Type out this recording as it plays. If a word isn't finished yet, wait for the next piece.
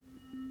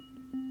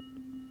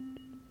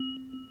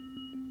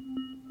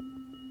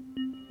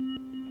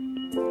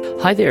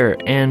Hi there,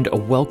 and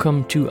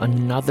welcome to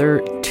another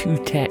Two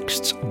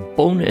Texts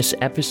bonus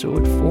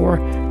episode for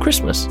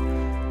Christmas.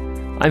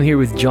 I'm here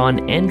with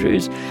John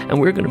Andrews, and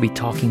we're going to be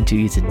talking to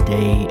you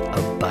today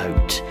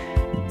about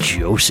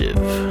Joseph.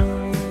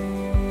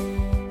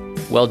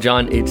 Well,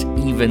 John, it's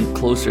even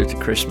closer to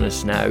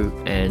Christmas now,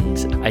 and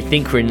I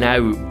think we're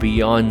now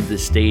beyond the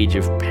stage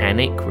of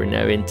panic. We're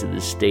now into the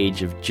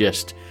stage of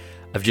just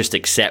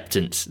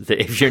acceptance that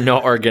if you're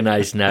not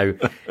organized now,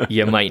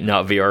 you might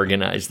not be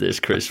organized this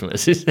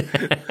Christmas.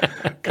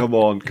 Come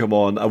on.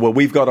 Well,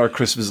 we've got our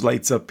Christmas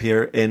lights up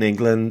here in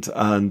England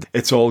and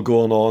it's all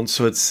going on.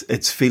 So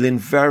it's feeling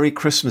very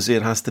Christmassy,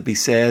 it has to be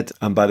said.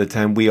 And by the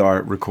time we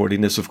are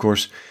recording this, of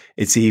course,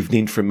 it's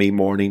evening for me,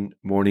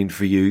 morning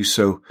for you.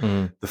 So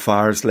the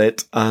fire's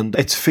lit and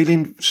it's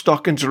feeling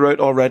stockings are out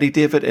already,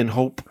 David, in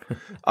hope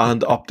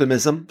and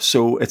optimism.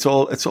 So it's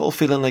all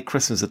feeling like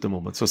Christmas at the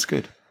moment. So it's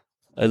good.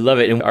 I love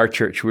it. In our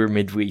church, we're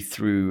midway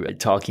through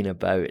talking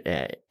about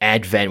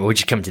Advent. We'll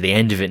just come to the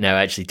end of it now,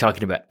 actually,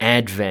 talking about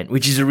Advent,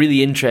 which is a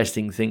really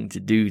interesting thing to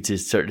do, to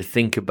sort of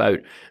think about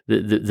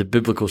the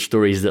biblical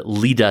stories that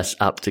lead us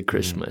up to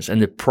Christmas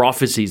and the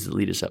prophecies that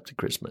lead us up to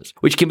Christmas,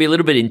 which can be a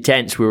little bit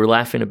intense. We were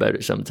laughing about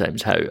it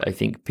sometimes, how I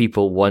think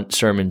people want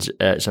sermons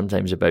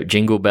sometimes about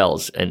jingle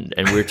bells, and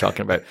we're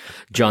talking about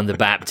John the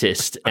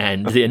Baptist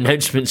and the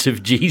announcements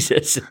of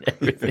Jesus and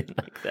everything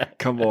like that.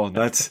 Come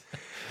on,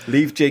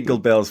 leave jingle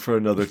bells for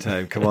another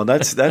time. Come on,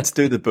 let's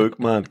do the book,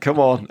 man. Come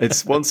on,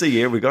 it's once a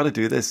year. We got to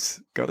do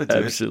this. Got to do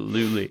it.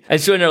 Absolutely.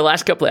 And so in our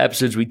last couple of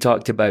episodes, we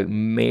talked about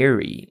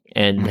Mary,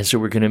 and so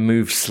we're going to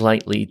move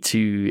slightly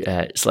to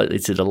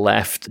the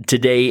left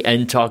today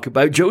and talk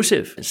about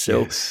Joseph.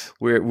 So yes.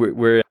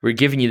 we're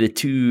giving you the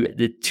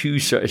two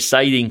sort of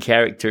siding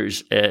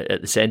characters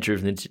at the center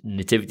of the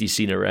nativity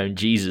scene around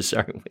Jesus,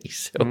 aren't we?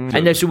 So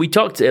and now, so we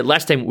talked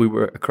last time we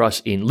were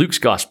across in Luke's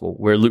gospel,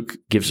 where Luke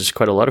gives us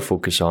quite a lot of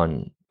focus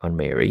on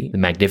Mary, the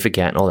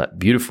Magnificat, and all that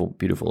beautiful,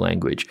 beautiful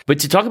language. But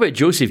to talk about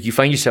Joseph, you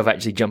find yourself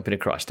actually jumping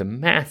across to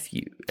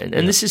Matthew.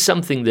 And this is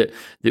something that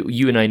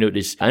you and I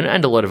notice,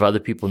 and a lot of other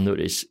people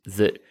notice,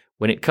 that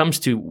when it comes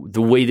to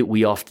the way that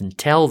we often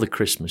tell the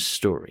Christmas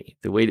story,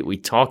 the way that we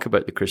talk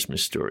about the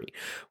Christmas story,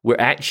 we're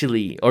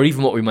actually, or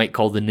even what we might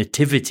call the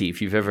nativity,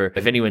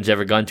 if anyone's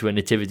ever gone to a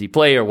nativity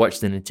play or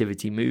watched the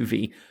nativity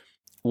movie,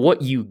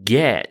 what you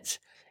get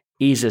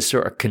is a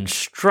sort of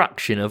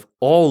construction of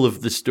all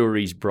of the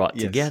stories brought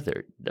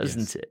together,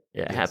 doesn't it?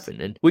 It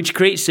happened, and which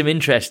creates some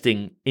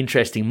interesting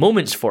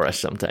moments for us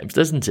sometimes,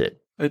 doesn't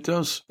it? It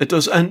does.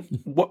 And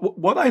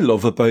what I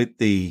love about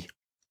the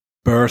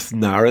birth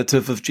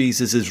narrative of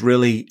Jesus is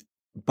really,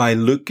 by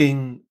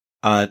looking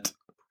at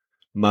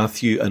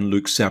Matthew and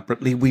Luke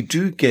separately, we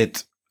do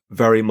get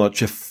very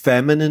much a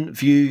feminine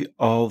view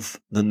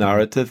of the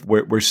narrative.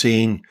 We're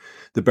seeing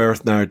the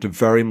birth narrative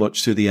very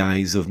much through the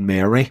eyes of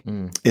Mary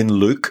in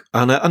Luke.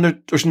 And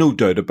there's no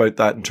doubt about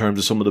that in terms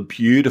of some of the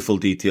beautiful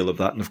detail of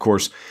that. And of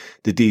course,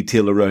 the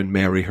detail around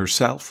Mary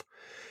herself.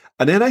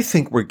 And then I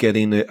think we're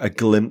getting a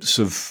glimpse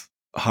of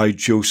how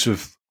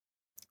Joseph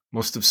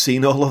must have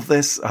seen all of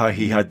this, how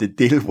he had to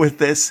deal with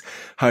this,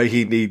 how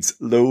he needs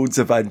loads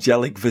of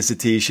angelic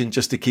visitation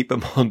just to keep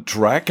him on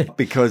track,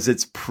 because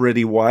it's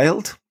pretty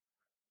wild.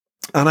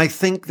 And I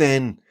think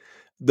then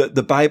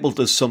the Bible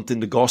does something,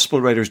 the gospel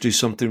writers do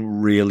something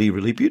really,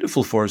 really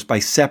beautiful for us by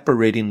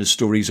separating the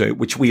stories out,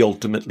 which we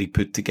ultimately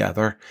put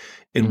together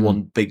in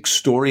one big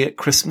story at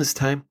Christmas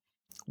time.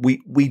 We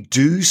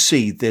do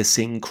see this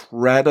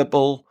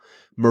incredible,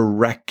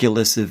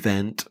 miraculous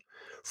event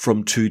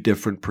from two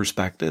different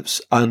perspectives,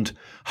 and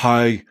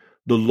how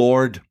the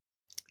Lord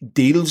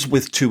deals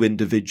with two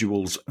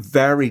individuals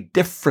very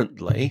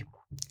differently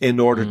in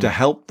order to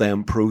help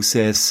them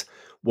process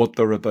what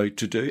they're about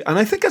to do. And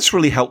I think that's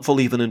really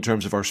helpful even in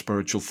terms of our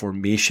spiritual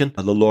formation.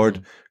 And the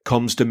Lord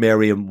comes to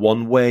Mary in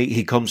one way,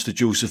 he comes to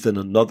Joseph in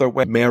another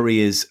way. Mary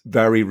is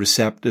very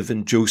receptive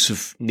and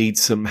Joseph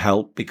needs some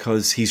help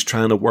because he's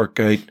trying to work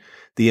out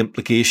the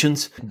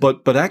implications.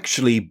 But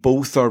actually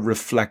both are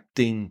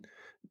reflecting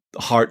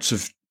the hearts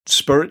of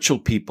spiritual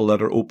people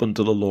that are open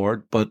to the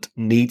Lord, but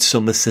need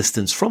some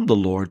assistance from the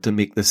Lord to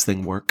make this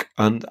thing work.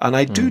 And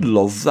I do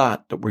love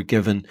that we're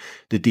given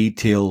the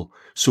detail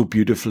so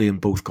beautifully in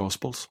both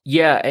Gospels.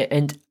 Yeah,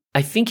 and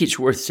I think it's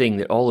worth saying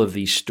that all of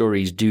these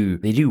stories do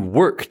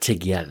work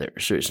together.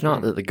 So it's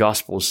not that the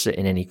Gospels sit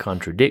in any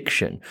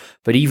contradiction,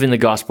 but even the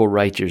Gospel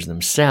writers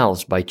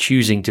themselves, by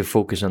choosing to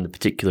focus on the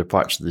particular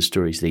parts of the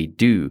stories they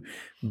do,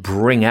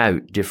 bring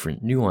out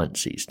different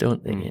nuances,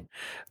 don't they? In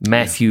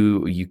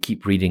Matthew, you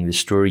keep reading the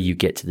story, you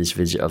get to this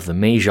visit of the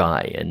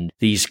Magi and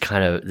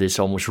this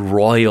almost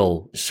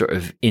royal sort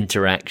of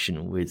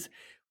interaction with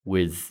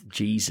with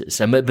Jesus.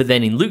 But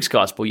then in Luke's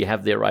gospel, you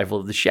have the arrival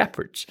of the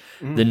shepherds.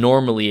 The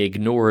normally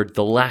ignored,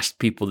 the last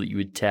people that you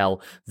would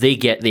tell, they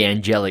get the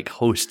angelic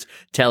host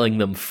telling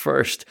them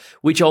first,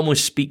 which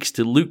almost speaks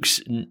to Luke's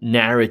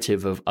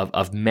narrative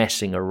of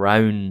messing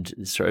around,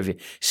 sort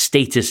of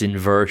status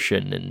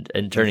inversion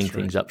and turning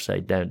things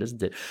upside down,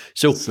 doesn't it?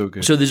 So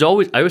good. So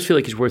I always feel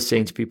like it's worth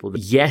saying to people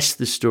that yes,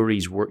 the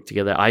stories work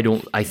together.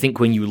 I think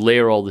when you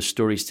layer all the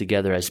stories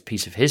together as a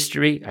piece of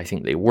history, I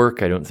think they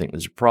work. I don't think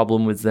there's a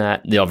problem with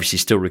that. They obviously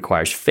still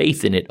requires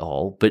faith in it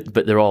all, but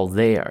they're all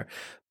there.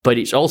 But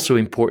it's also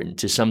important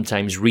to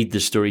sometimes read the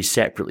stories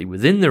separately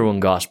within their own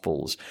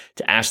gospels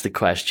to ask the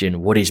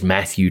question, what is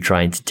Matthew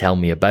trying to tell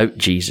me about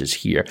Jesus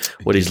here?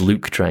 What is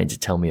Luke trying to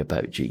tell me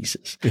about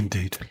Jesus?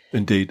 Indeed.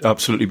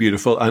 Absolutely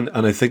beautiful. And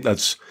I think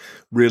that's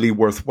really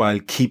worthwhile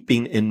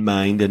keeping in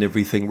mind in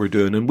everything we're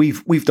doing. And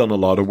we've done a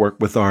lot of work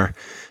with our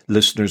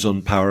listeners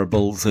on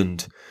parables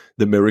and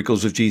the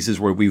miracles of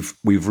Jesus, where we've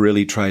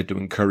really tried to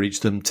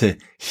encourage them to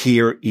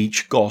hear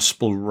each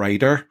gospel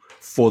writer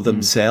for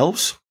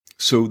themselves.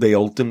 So they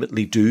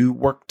ultimately do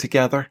work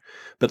together,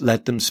 but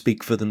let them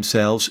speak for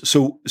themselves.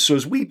 So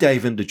as we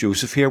dive into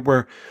Joseph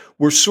here,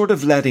 we're sort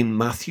of letting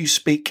Matthew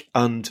speak,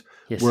 and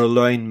we're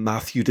allowing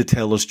Matthew to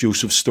tell us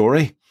Joseph's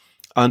story.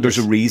 And there's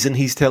a reason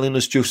he's telling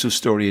us Joseph's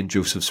story in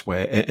Joseph's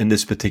way, in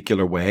this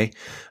particular way,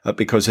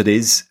 because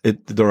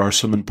there are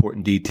some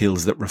important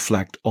details that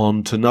reflect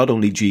onto not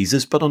only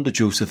Jesus, but onto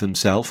Joseph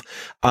himself.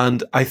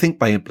 And I think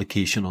by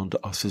implication onto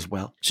us as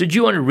well. So do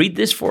you want to read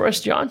this for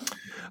us, John?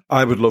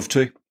 I would love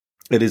to.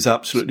 It is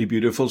absolutely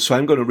beautiful. So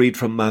I'm going to read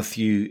from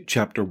Matthew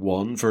chapter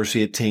 1, verse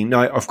 18.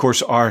 Now, of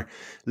course, our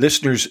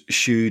listeners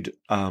should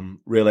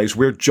realize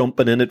we're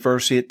jumping in at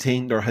verse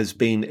 18. There has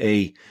been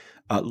a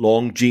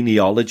long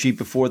genealogy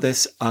before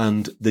this,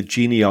 and the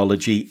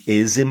genealogy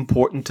is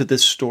important to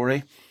this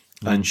story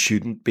and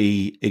shouldn't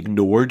be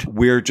ignored.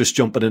 We're just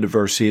jumping into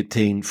verse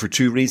 18 for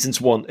two reasons.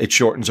 One, it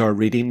shortens our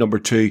reading. Number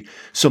two,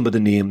 some of the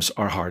names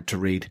are hard to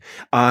read.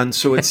 And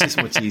so it's just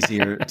much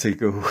easier to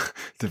go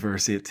to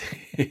verse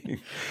 18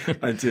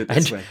 and do it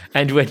this way.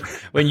 And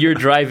when you're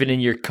driving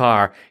in your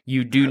car,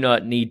 you do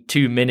not need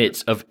 2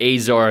 minutes of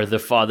Azor, the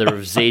father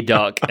of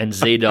Zadok, and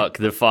Zadok,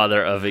 the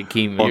father of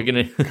Akim. You're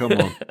gonna come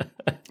on.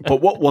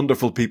 But what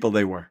wonderful people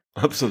they were.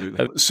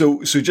 Absolutely.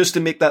 So just to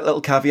make that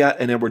little caveat,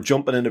 and then we're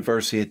jumping into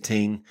verse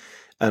 18,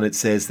 and it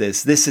says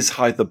this is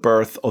how the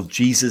birth of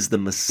Jesus the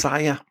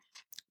Messiah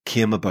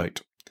came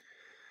about.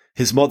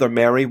 His mother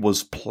Mary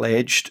was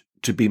pledged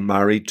to be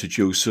married to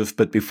Joseph,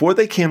 but before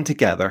they came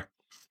together,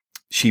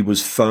 she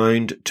was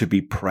found to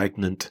be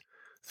pregnant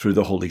through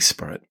the Holy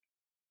Spirit.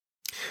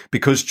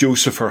 Because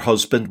Joseph, her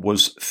husband,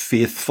 was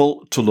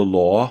faithful to the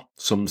law,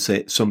 some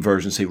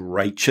versions say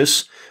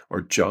righteous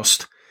or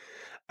just,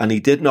 and he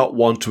did not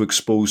want to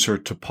expose her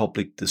to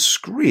public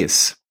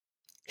disgrace,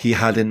 he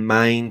had in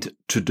mind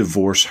to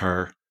divorce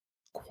her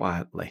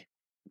quietly.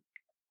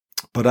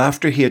 But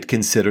after he had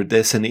considered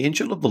this, an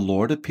angel of the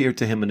Lord appeared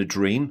to him in a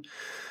dream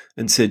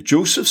and said,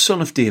 Joseph,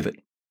 son of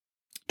David,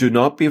 do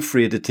not be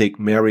afraid to take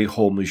Mary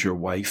home as your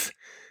wife,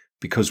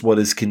 because what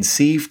is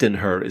conceived in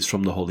her is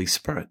from the Holy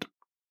Spirit.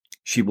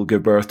 She will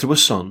give birth to a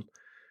son,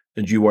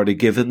 and you are to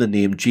give him the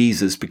name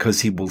Jesus,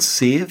 because he will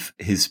save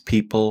his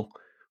people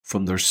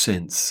from their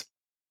sins.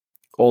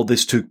 All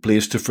this took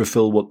place to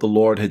fulfill what the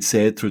Lord had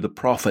said through the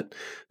prophet.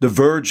 The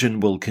virgin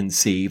will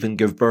conceive and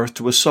give birth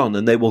to a son,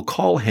 and they will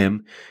call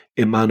him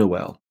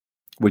Emmanuel,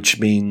 which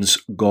means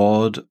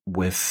God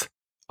with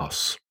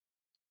us.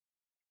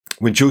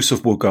 When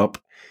Joseph woke up,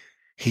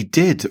 he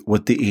did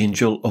what the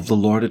angel of the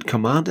Lord had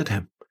commanded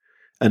him,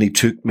 and he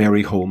took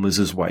Mary home as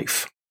his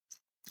wife.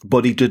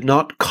 But he did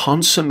not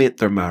consummate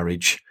their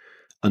marriage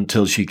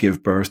until she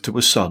gave birth to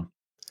a son,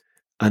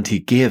 and he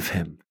gave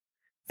him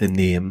the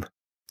name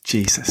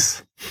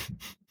Jesus.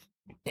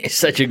 It's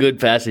such a good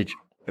passage.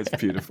 It's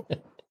beautiful.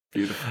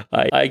 Beautiful.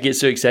 I get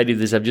so excited with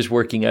this. I'm just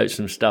working out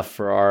some stuff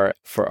for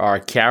our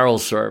carol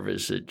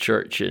service at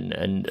church,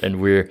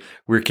 and we're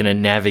kind of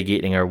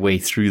navigating our way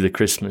through the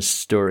Christmas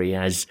story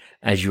as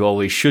you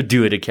always should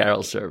do at a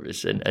carol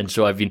service. And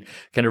so I've been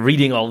kind of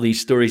reading all these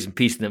stories and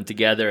piecing them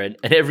together, and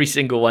every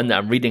single one that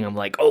I'm reading, I'm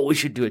like, oh, we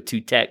should do a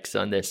 2 texts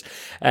on this.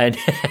 And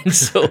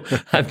so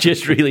I'm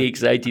just really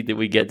excited that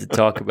we get to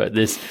talk about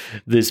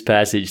this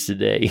passage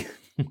today.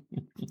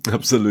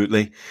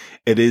 Absolutely.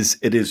 It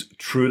is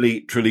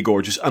truly, truly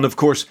gorgeous. And of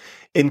course,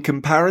 in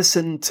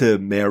comparison to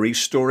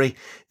Mary's story,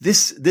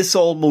 this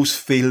almost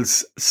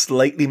feels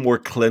slightly more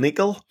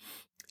clinical,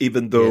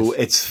 even though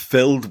it's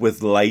filled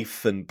with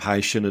life and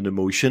passion and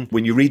emotion.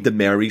 When you read the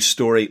Mary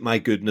story, my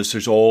goodness,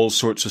 there's all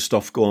sorts of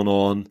stuff going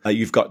on.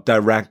 You've got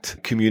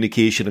direct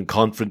communication and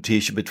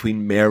confrontation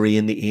between Mary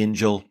and the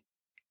angel.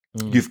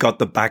 You've got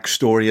the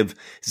backstory of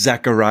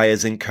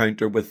Zechariah's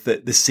encounter with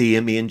the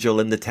same angel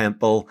in the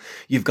temple.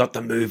 You've got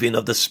the moving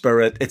of the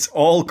Spirit. It's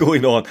all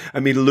going on.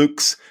 I mean,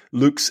 Luke's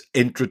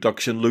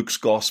introduction, Luke's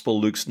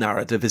gospel, Luke's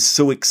narrative is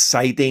so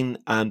exciting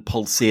and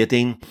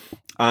pulsating,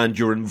 and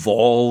you're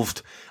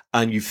involved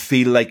and you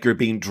feel like you're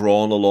being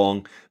drawn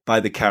along. by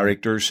the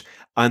characters.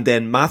 And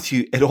then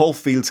Matthew, it all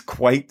feels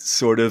quite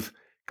sort of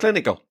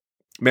clinical.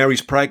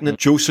 Mary's pregnant.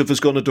 Joseph is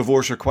going to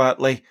divorce her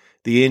quietly.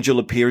 The angel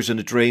appears in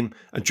a dream,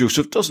 and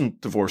Joseph doesn't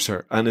divorce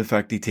her. And in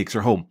fact, he takes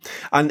her home.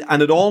 And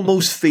it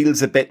almost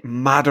feels a bit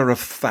matter of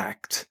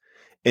fact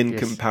in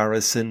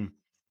comparison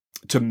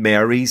to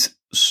Mary's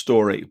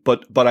story.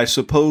 But I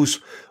suppose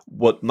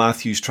what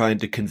Matthew's trying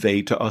to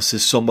convey to us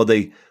is some of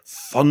the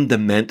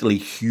fundamentally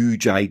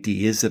huge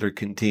ideas that are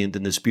contained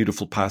in this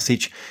beautiful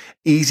passage.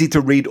 Easy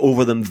to read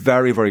over them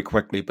very, very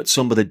quickly, but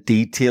some of the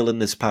detail in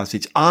this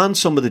passage, and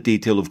some of the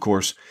detail, of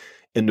course,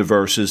 in the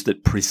verses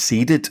that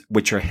preceded,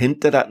 which are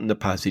hinted at in the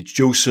passage.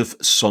 Joseph,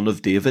 son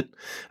of David.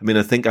 I mean,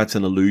 I think that's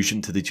an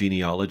allusion to the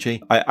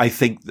genealogy. I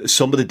think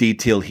some of the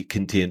detail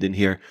contained in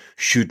here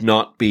should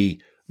not be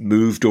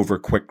moved over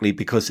quickly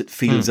because it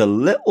feels a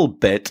little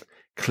bit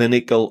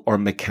clinical or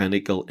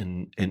mechanical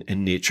in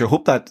nature.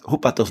 Hope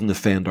that doesn't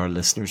offend our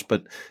listeners,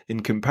 but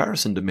in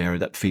comparison to Mary,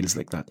 that feels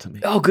like that to me.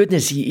 Oh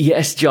goodness,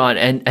 yes, John,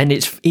 and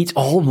it's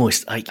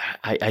almost like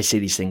I say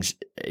these things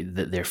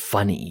that they're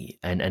funny,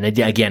 and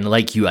again,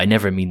 like you, I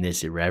never mean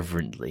this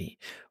irreverently.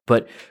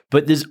 But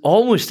there's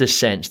almost a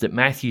sense that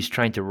Matthew's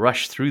trying to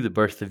rush through the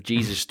birth of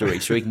Jesus story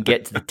so he can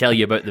get to tell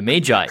you about the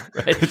Magi,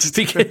 right? Because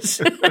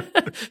it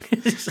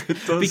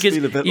does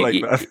feel a bit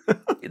like that.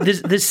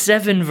 there's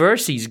 7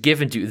 verses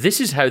given to you.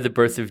 This is how the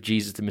birth of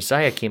Jesus the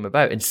Messiah came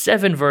about. And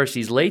 7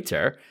 verses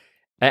later,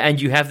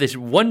 and you have this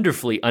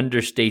wonderfully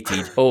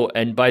understated, oh,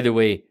 and by the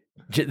way,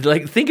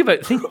 like think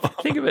about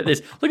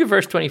this. Look at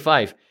verse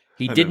 25.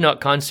 He did not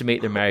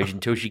consummate their marriage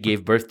until she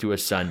gave birth to a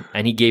son,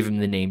 and he gave him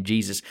the name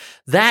Jesus.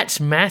 That's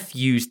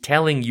Matthew's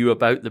telling you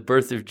about the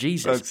birth of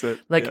Jesus. That's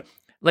it.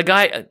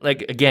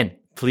 Again,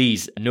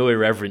 please, no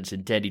irreverence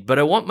intended, but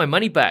I want my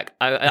money back.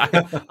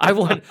 I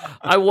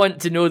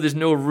want to know there's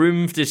no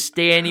room to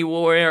stay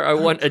anywhere. I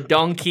want a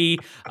donkey.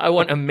 I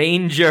want a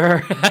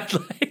manger.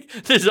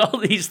 There's all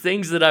these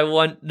things that I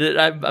want, that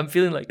I'm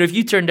feeling like. If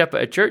you turned up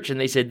at a church and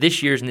they said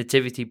this year's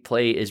nativity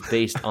play is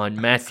based on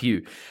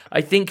Matthew,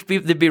 I think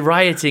they'd be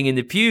rioting in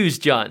the pews,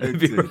 John. They'd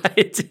be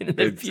rioting in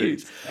the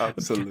pews.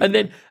 Absolutely.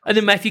 And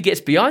then Matthew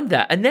gets beyond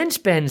that and then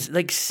spends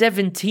like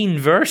 17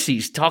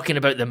 verses talking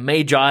about the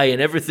Magi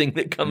and everything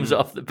that comes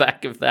off the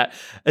back of that,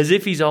 as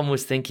if he's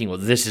almost thinking, well,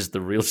 this is the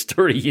real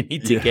story you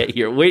need to get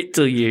here. Wait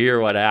till you hear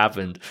what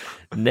happened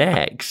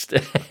next.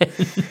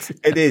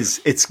 It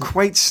is. It's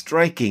quite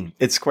striking.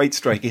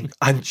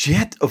 And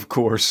yet, of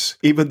course,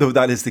 even though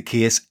that is the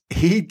case,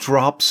 he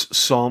drops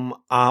some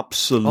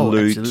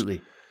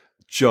absolutely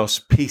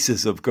just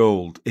pieces of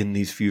gold in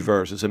these few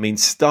verses. I mean,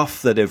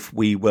 stuff that if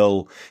we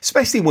will,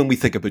 especially when we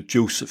think about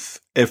Joseph,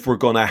 if we're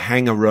going to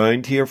hang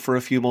around here for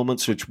a few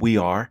moments, which we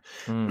are,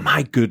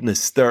 my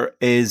goodness,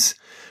 there's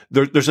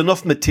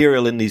enough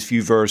material in these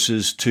few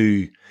verses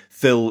to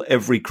fill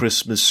every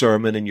Christmas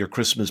sermon in your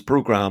Christmas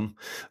program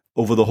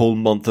over the whole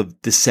month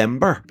of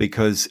December,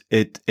 because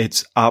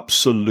it's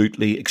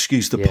absolutely,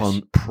 excuse the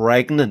pun,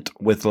 pregnant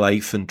with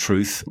life and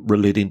truth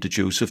relating to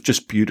Joseph.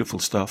 Just beautiful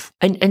stuff.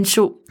 And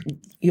so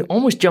you're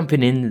almost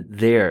jumping in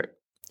there.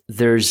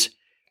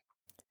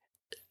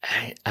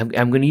 I'm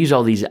going to use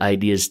all these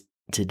ideas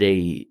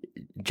today,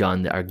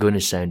 John, that are going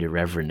to sound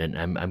irreverent,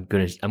 and I'm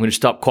going to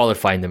stop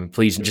qualifying them, and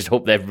please, and just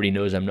hope that everybody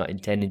knows I'm not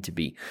intending to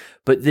be.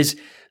 But there's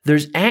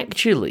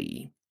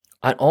actually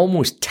an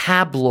almost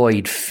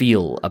tabloid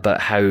feel about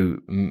how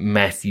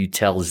Matthew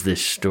tells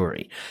this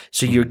story.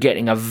 So you're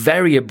getting a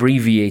very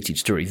abbreviated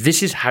story.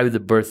 This is how the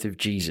birth of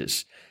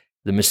Jesus,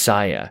 the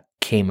Messiah,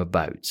 came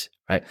about,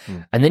 right?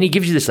 And then he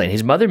gives you this line.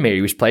 His mother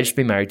Mary was pledged to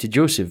be married to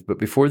Joseph, but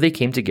before they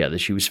came together,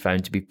 she was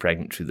found to be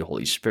pregnant through the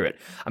Holy Spirit.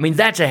 I mean,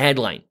 that's a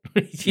headline.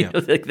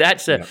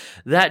 That's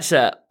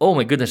a, oh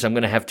my goodness, I'm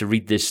going to have to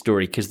read this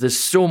story because there's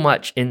so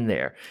much in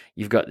there.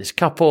 You've got this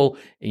couple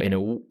in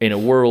a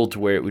world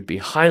where it would be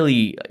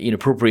highly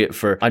inappropriate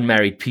for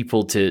unmarried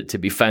people to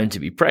be found to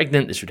be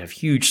pregnant. This would have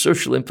huge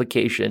social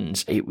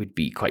implications. It would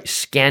be quite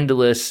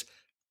scandalous.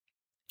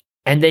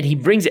 And then he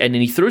brings it, and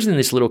then he throws in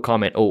this little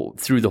comment,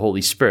 through the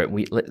Holy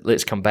Spirit.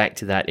 Let's come back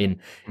to that in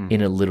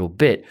a little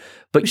bit.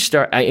 But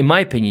in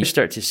my opinion, you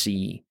start to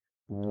see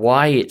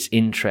why it's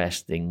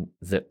interesting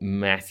that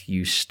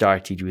Matthew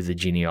started with the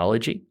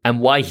genealogy and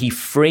why he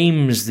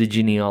frames the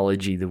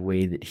genealogy the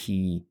way that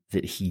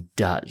he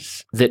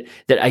does. That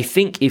I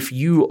think if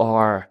you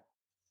are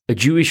a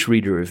Jewish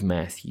reader of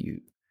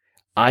Matthew,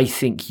 I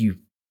think you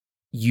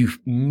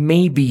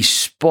maybe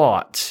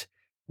spot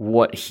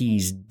what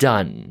he's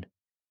done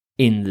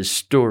in the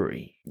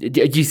story.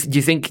 Do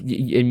you think,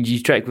 and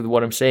you track with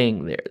what I'm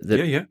saying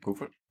there? Go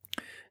for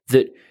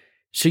it.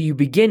 So he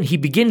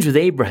begins with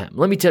Abraham.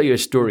 Let me tell you a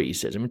story, he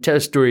says. I'm going to tell a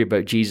story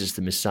about Jesus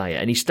the Messiah.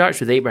 And he starts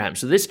with Abraham.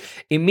 So this,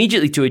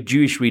 immediately to a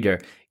Jewish reader,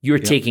 you're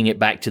taking it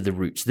back to the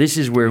roots. This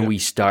is where we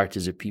start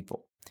as a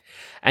people.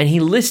 And he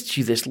lists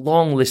you this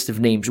long list of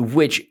names,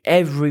 which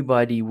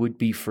everybody would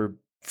be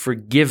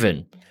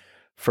forgiven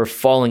for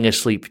falling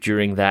asleep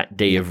during that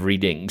day of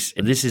readings.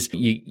 And this is,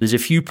 there's a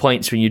few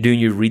points when you're doing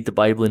your read the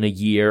Bible in a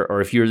year,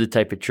 or if you're the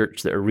type of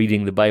church that are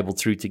reading the Bible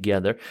through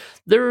together,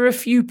 there are a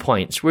few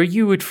points where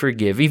you would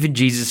forgive, even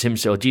Jesus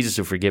himself. Jesus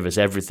will forgive us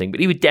everything, but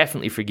he would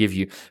definitely forgive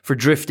you for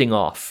drifting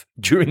off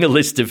during a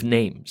list of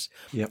names.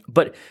 Yep.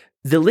 But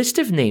the list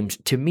of names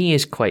to me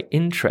is quite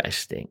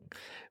interesting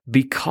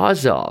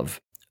because of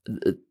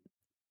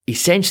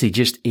essentially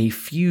just a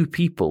few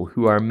people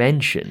who are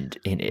mentioned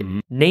in it,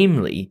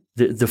 namely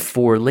the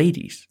four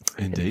ladies.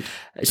 Indeed.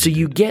 So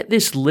you get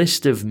this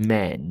list of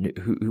men,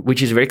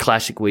 which is a very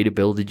classic way to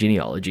build a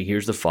genealogy.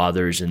 Here's the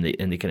fathers, and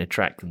they kind of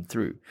track them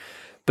through.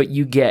 But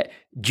you get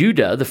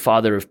Judah, the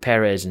father of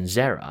Perez and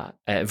Zerah,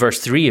 verse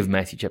 3 of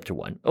Matthew chapter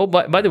 1. Oh,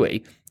 by the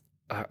way,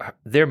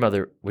 their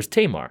mother was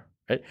Tamar,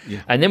 right?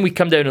 Yeah. And then we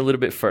come down a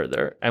little bit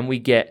further, and we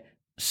get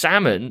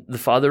Salmon, the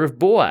father of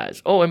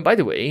Boaz. Oh, and by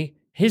the way,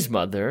 his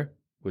mother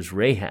was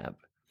Rahab.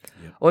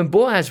 Yeah. Oh, and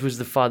Boaz was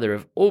the father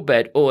of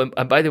Obed. Oh,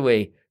 and by the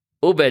way,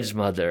 Obed's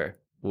mother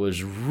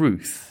was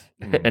Ruth.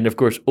 And of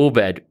course,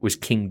 Obed was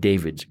King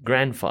David's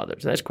grandfather.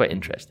 So that's quite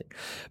interesting.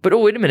 But oh,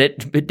 wait a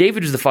minute. But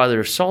David was the father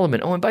of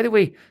Solomon. Oh, and by the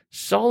way,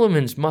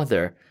 Solomon's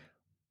mother,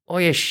 oh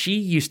yeah, she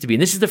used to be.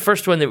 And this is the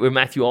first one where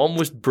Matthew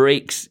almost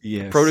breaks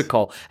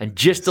protocol and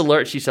just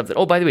alerts you something.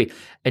 Oh, by the way,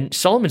 and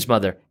Solomon's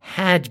mother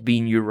had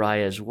been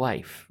Uriah's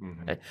wife.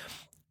 Mm-hmm.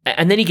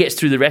 And then he gets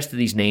through the rest of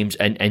these names,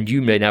 and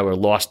you may now are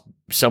lost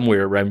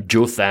somewhere around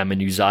Jotham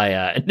and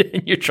Uzziah,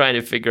 and you're trying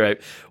to figure out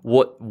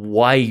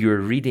why you're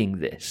reading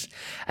this.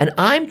 And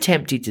I'm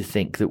tempted to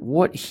think that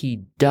what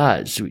he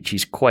does, which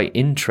is quite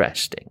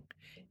interesting,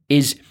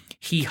 is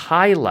he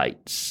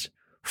highlights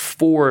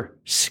 4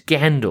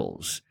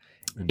 scandals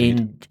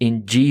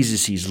in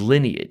Jesus'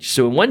 lineage.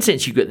 So in one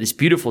sense, you've got this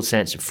beautiful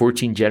sense of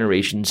 14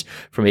 generations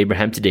from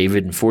Abraham to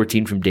David, and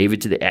 14 from David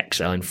to the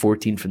exile, and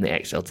 14 from the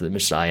exile to the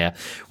Messiah,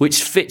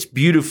 which fits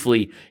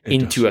beautifully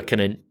into a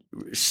kind of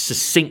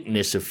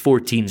succinctness of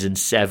 14s and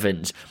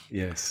 7s.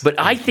 Yes. But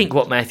I think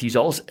what Matthew's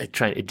also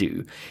trying to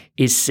do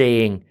is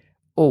saying,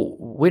 oh,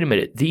 wait a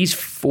minute, these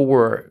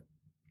 4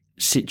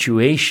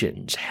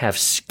 situations have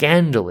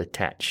scandal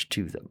attached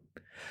to them.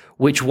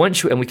 Which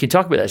and we can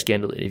talk about that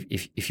scandal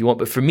if you want,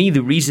 but for me,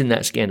 the reason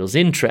that scandal is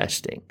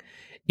interesting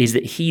is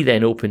that he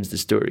then opens the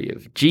story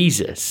of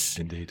Jesus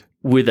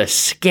with a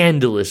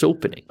scandalous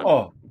opening.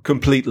 Oh,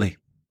 completely.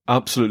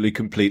 Absolutely,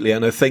 completely.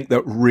 And I think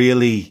that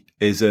really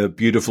is a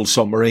beautiful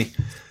summary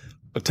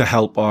to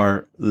help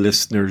our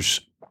listeners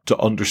to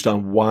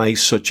understand why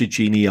such a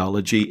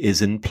genealogy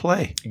is in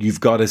play. You've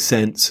got a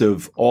sense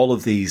of all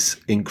of these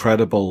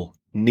incredible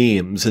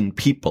names and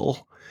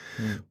people,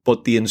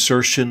 but the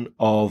insertion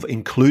of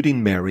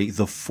including Mary,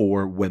 the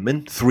 4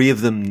 women, 3 of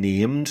them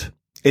named.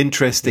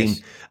 Interesting.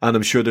 Yes. And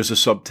I'm sure there's a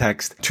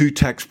subtext,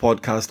 2-text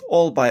podcast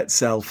all by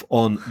itself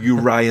on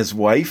Uriah's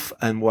wife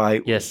and why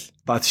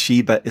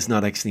Bathsheba is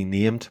not actually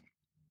named.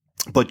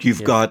 But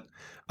you've got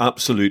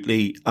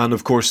absolutely, and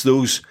of course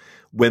those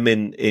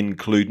women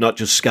include not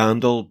just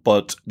scandal,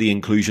 but the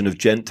inclusion of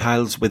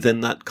Gentiles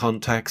within that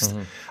context.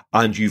 Mm-hmm.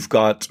 And you've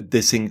got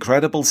this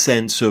incredible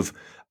sense of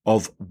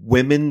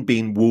women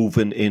being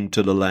woven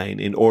into the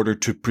line in order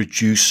to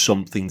produce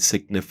something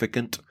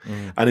significant.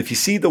 And if you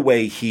see the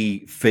way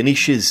he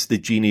finishes the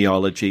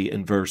genealogy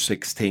in verse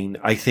 16,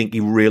 I think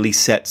he really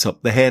sets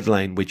up the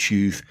headline, which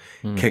you've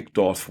kicked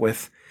off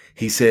with.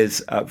 He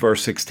says at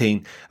verse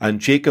 16,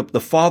 and Jacob,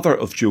 the father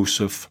of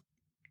Joseph,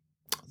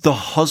 the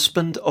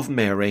husband of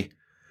Mary,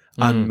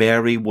 and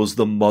Mary was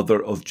the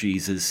mother of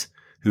Jesus,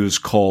 who is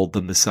called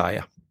the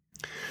Messiah.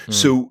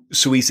 So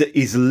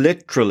he's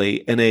literally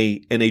in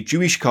a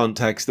Jewish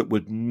context that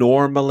would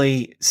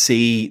normally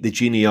see the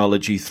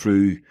genealogy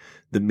through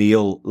the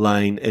male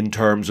line in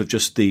terms of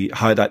just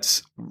how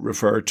that's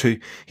referred to.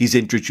 He's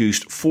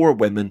introduced 4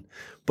 women,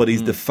 but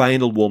he's the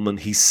final woman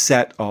he's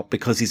set up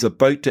because he's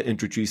about to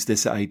introduce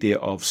this idea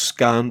of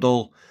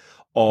scandal,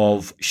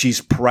 of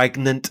she's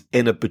pregnant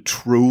in a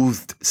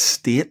betrothed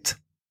state,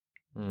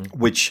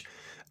 which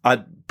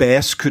at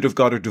best could have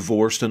got her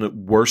divorced and at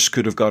worst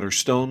could have got her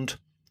stoned.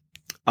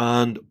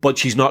 But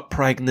she's not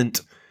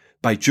pregnant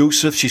by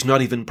Joseph. She's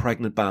not even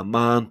pregnant by a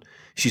man.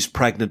 She's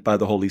pregnant by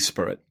the Holy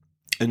Spirit.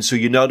 And so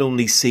you not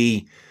only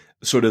see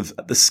sort of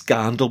the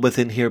scandal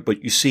within here,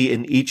 but you see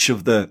in each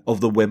of the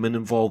women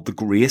involved, the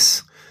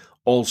grace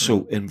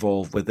also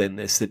involved within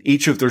this, that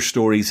each of their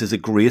stories is a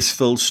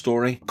grace-filled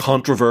story,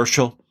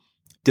 controversial,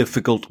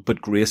 difficult,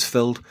 but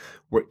grace-filled,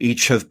 where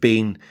each have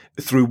been,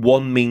 through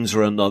one means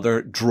or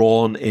another,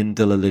 drawn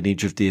into the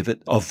lineage of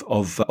David,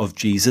 of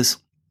Jesus.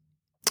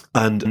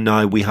 And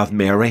now we have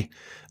Mary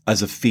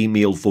as a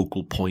female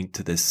vocal point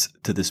to this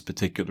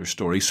particular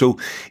story. So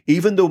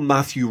even though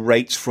Matthew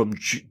writes from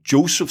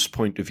Joseph's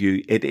point of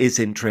view, it is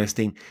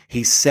interesting.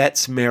 He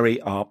sets Mary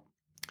up.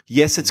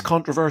 Yes, it's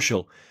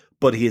controversial,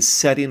 but he is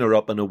setting her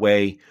up in a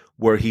way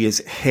where he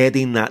is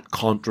heading that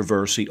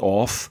controversy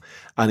off,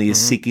 and he is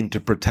seeking to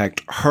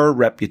protect her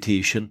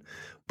reputation,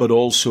 but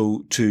also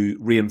to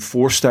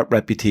reinforce that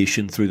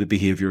reputation through the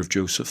behavior of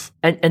Joseph.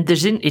 And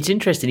it's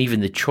interesting, even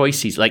the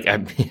choices. Like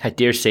I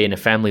dare say, in a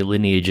family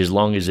lineage as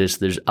long as this,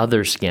 there's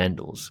other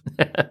scandals,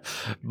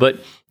 but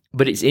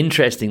it's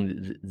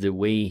interesting the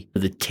way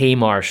the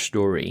Tamar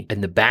story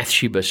and the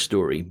Bathsheba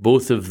story,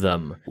 both of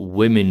them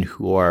women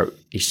who are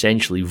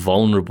essentially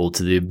vulnerable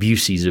to the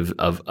abuses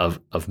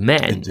of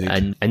men.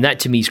 Indeed. And that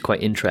to me is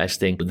quite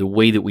interesting. The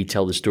way that we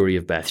tell the story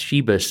of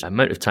Bathsheba,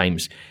 amount of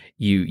times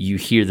you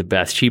hear the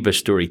Bathsheba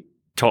story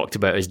talked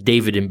about as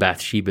David and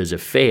Bathsheba's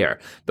affair.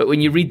 But when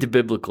you read the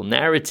biblical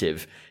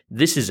narrative,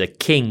 this is a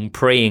king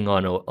preying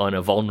on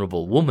a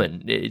vulnerable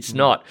woman. It's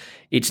not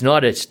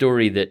a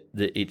story that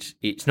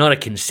it's not a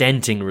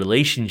consenting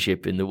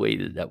relationship in the way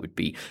that would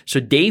be. So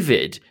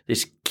David,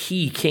 this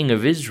key king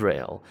of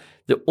Israel,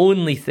 the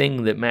only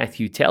thing that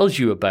Matthew tells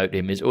you about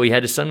him is, he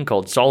had a son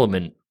called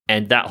Solomon,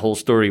 and that whole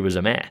story was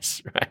a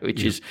mess, right?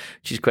 Which is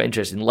quite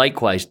interesting.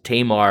 Likewise,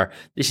 Tamar,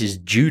 this is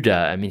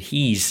Judah. I mean,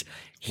 he's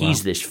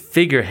this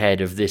figurehead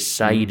of this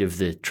side of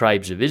the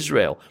tribes of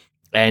Israel.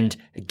 And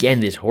again,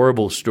 this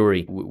horrible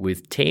story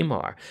with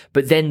Tamar.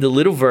 But then the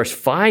little verse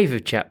 5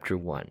 of chapter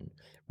 1,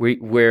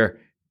 where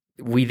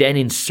we then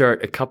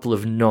insert a couple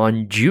of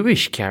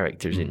non-Jewish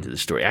characters into the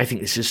story. I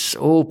think this is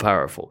so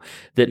powerful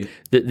that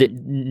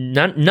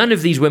none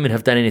of these women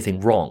have done anything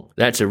wrong.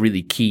 That's a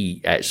really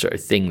key sort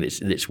of thing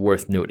that's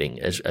worth noting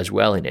as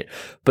well in it.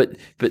 But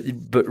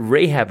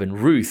Rahab and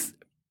Ruth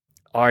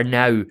are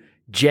now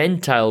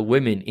Gentile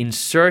women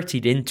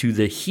inserted into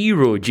the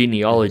hero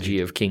genealogy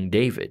of King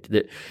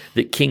David,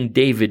 that King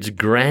David's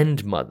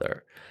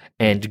grandmother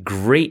and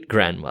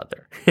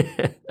great-grandmother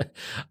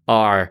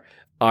are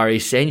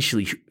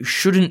essentially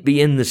shouldn't be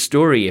in the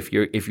story if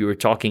you were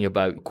talking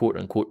about quote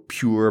unquote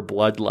pure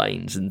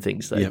bloodlines and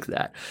things like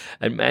that.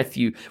 And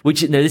Matthew, now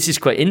this is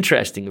quite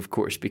interesting, of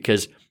course,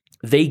 because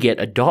they get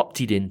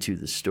adopted into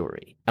the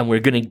story. And we're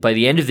going to, by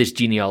the end of this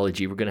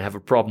genealogy, we're going to have a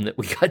problem that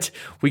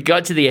we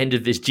got to the end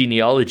of this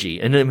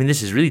genealogy. And I mean,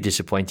 this is really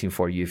disappointing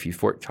for you if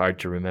you've worked hard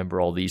to remember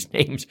all these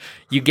names.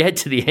 You get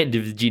to the end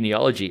of the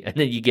genealogy and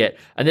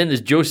then there's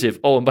Joseph.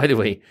 Oh, and by the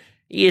way,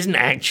 he isn't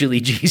actually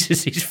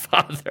Jesus'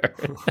 father.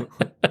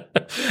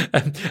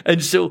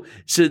 And so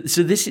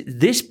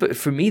this, but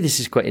for me, this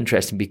is quite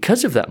interesting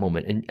because of that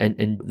moment.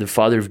 And the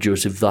father of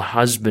Joseph, the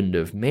husband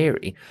of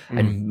Mary,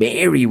 and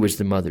Mary was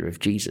the mother of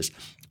Jesus.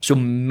 So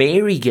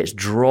Mary gets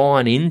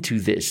drawn into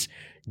this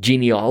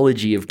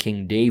genealogy of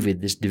King David,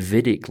 this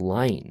Davidic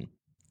line.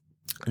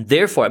 And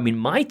therefore, I mean,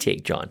 my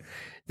take, John,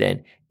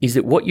 then, is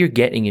that what you're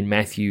getting in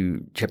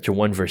Matthew chapter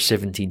 1, verse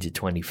 17 to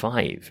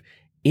 25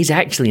 is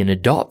actually an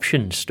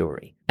adoption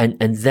story. And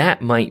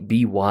that might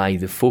be why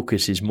the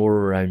focus is more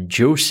around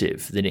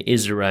Joseph than it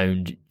is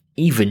around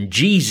even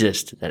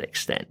Jesus to that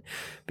extent.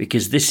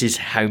 Because this is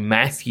how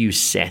Matthew's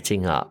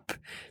setting up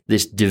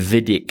this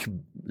Davidic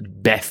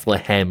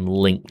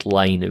Bethlehem-linked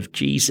line of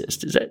Jesus.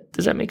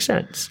 Does that make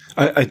sense?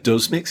 It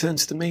does make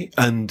sense to me.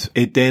 And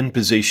it then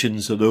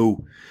positions,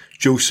 although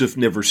Joseph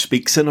never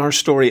speaks in our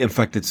story, in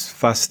fact, it's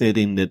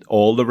fascinating that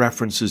all the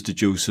references to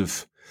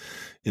Joseph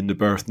in the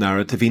birth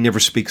narrative, he never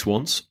speaks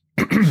once.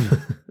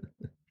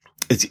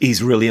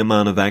 He's really a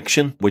man of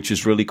action, which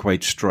is really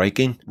quite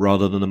striking,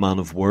 rather than a man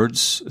of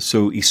words.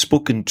 So he's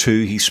spoken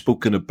to, he's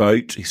spoken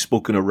about, he's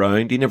spoken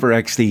around. He never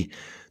actually,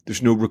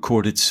 there's no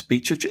recorded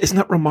speech. Isn't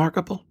that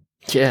remarkable?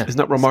 Yeah. Isn't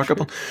that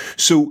remarkable?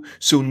 So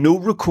no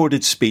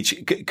recorded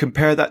speech.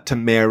 Compare that to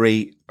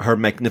Mary, her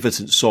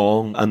magnificent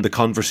song, and the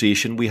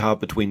conversation we have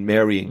between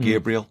Mary and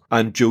Gabriel.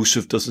 And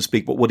Joseph doesn't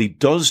speak, but what he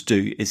does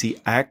do is he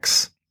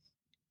acts.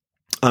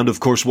 And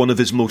of course, one of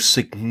his most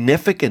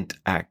significant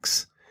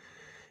acts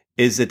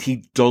is that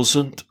he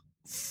doesn't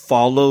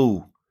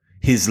follow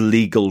his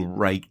legal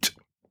right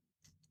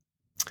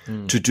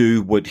to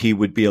do what he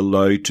would be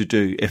allowed to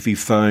do if he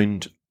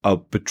found a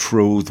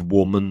betrothed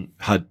woman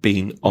had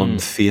been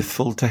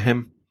unfaithful to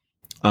him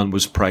and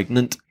was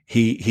pregnant.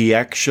 He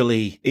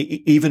actually,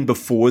 even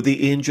before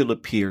the angel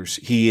appears,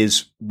 he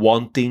is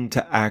wanting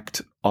to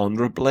act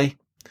honorably.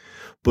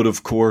 But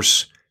of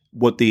course,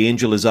 what the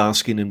angel is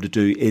asking him to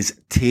do is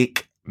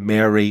take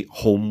Mary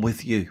home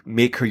with you.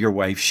 Make her your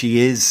wife.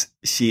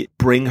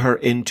 Bring her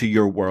into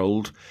your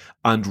world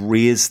and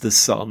raise the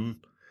son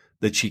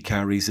that she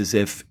carries as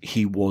if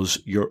he was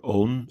your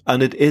own.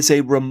 And it is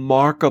a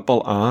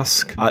remarkable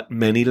ask at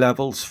many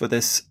levels for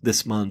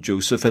this man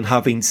Joseph. And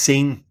having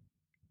seen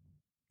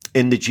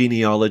in the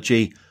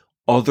genealogy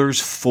others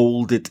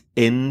folded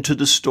into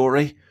the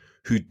story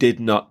who did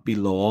not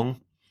belong,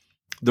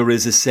 there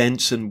is a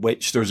sense in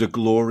which there's a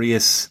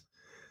glorious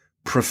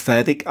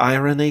prophetic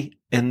irony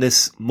in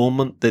this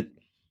moment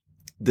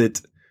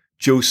that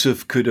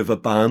Joseph could have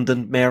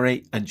abandoned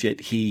Mary, and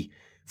yet he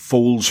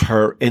folds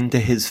her into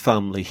his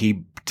family.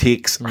 He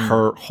takes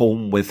her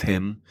home with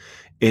him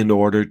in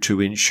order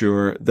to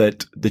ensure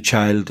that the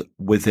child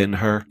within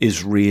her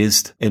is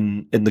raised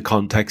in the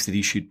context that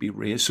he should be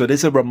raised. So it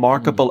is a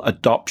remarkable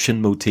adoption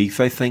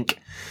motif, I think,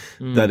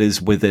 that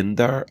is within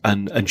there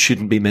and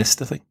shouldn't be missed,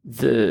 I think.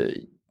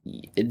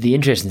 The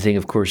interesting thing,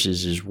 of course,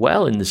 is as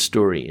well in the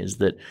story is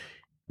that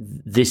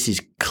this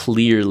is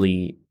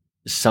clearly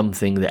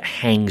something that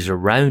hangs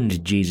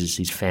around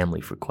Jesus'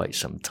 family for quite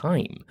some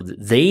time.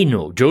 They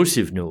know,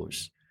 Joseph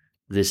knows,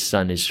 this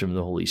son is from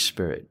the Holy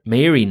Spirit.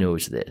 Mary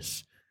knows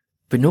this.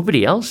 But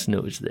nobody else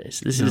knows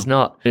this. It's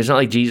not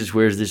like Jesus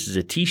wears this as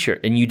a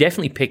t-shirt. And you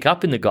definitely pick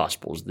up in the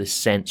Gospels this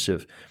sense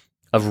of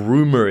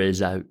rumor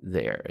is out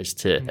there as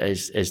to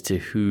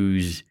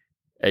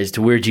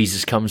where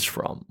Jesus comes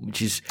from,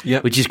 which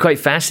is quite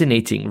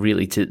fascinating,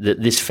 really, that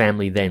this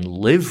family then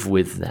live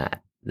with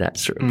that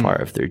sort of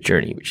part of their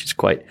journey, which is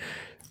quite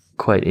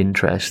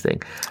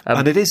interesting.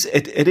 And it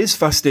is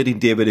fascinating,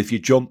 David. If you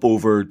jump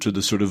over to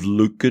the sort of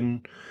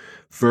Lucan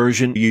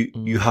version,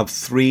 you have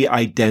 3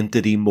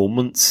 identity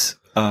moments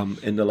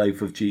in the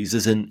life of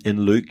Jesus. In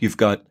Luke, you've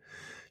got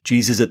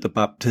Jesus at the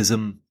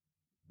baptism.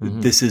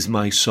 This is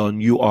my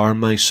son. You are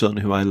my son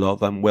who I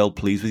love. I'm well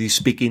pleased with you.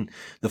 Speaking,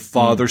 the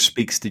Father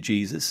speaks to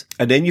Jesus.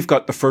 And then you've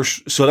got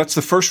that's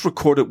the first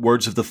recorded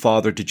words of the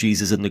Father to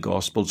Jesus in the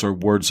Gospels, are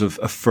words of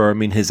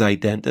affirming his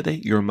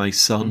identity. You're my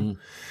son.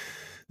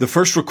 The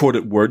first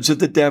recorded words of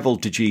the devil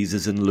to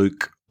Jesus in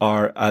Luke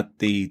are at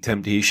the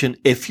temptation,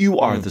 if you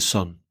are the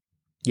son.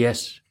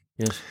 Yes.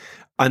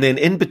 And then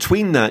in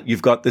between that,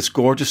 you've got this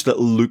gorgeous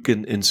little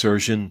Lucan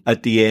insertion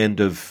at the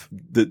end of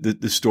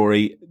the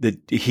story that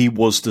he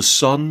was the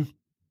son,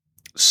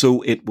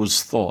 so it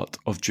was thought,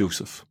 of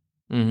Joseph.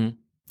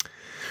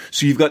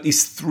 So you've got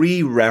these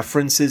 3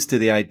 references to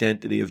the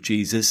identity of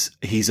Jesus.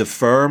 He's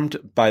affirmed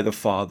by the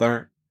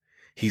Father.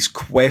 He's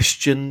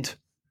questioned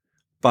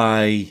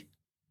by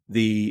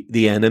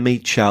the enemy,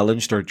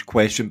 challenged or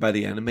questioned by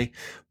the enemy.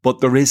 But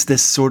there is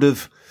this sort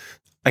of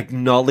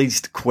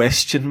acknowledged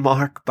question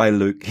mark by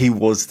Luke. He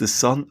was the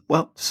son.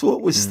 Well, so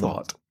it was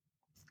thought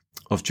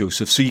of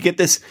Joseph. So you get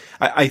this.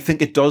 I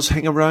think it does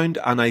hang around.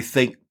 And I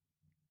think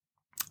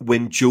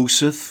when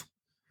Joseph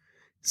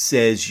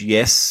says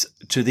yes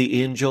to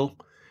the angel,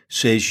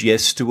 says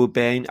yes to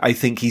obeying, I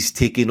think he's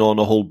taking on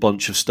a whole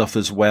bunch of stuff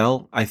as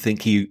well. I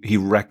think he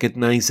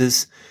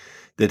recognizes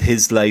that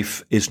his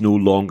life is no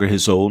longer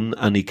his own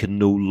and he can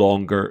no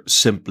longer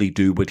simply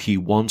do what he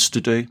wants to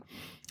do,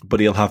 but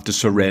he'll have to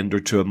surrender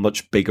to a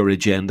much bigger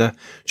agenda,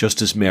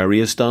 just as Mary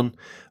has done.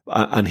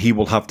 And he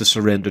will have to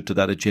surrender to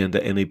that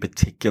agenda in a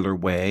particular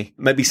way,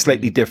 maybe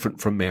slightly different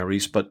from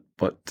Mary's, but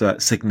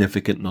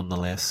significant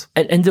nonetheless.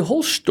 And the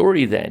whole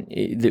story then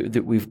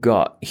that we've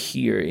got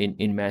here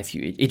in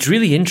Matthew, it's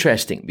really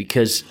interesting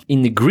because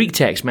in the Greek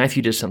text,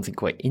 Matthew does something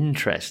quite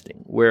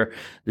interesting where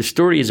the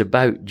story is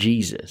about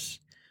Jesus.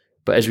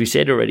 But as we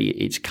said already,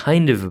 it's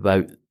kind of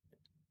about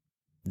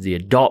the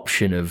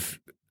adoption of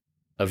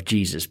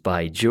Jesus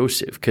by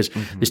Joseph, because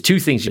there's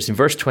 2 things. Just in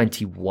verse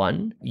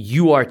 21,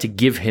 you are to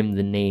give him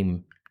the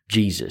name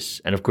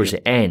Jesus. And of course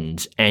it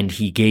ends, and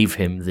he gave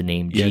him the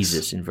name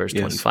Jesus in verse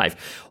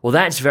 25. Well,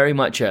 that's very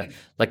much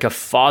like a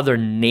father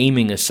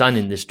naming a son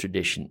in this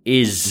tradition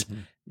is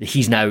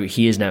he is now,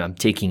 I'm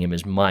taking him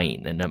as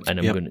mine, and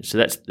I'm going to, so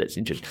that's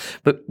interesting.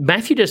 But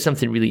Matthew does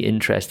something really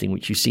interesting,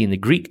 which you see in the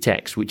Greek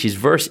text, which is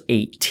verse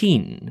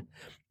 18.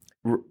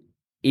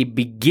 It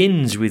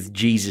begins with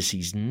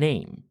Jesus'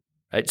 name.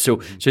 Right?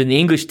 So in the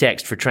English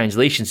text, for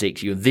translation's sake,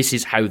 this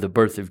is how the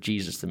birth of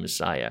Jesus the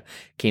Messiah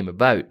came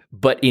about.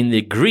 But in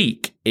the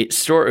Greek,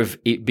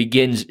 it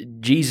begins,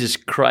 Jesus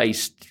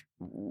Christ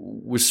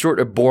was sort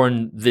of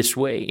born this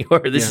way, or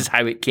this is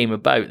how it came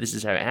about, this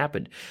is how it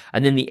happened.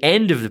 And then the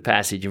end of the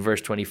passage in verse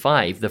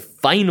 25, the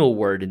final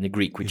word in the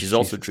Greek, which is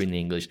also true in the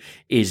English,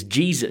 is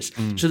Jesus.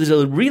 So there's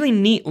a really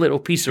neat little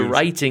piece of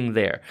writing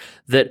there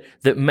that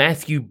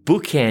Matthew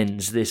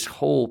bookends this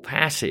whole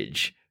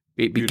passage.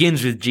 It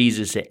begins with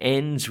Jesus, it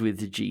ends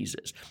with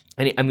Jesus.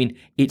 And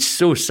it's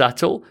so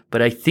subtle,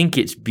 but I think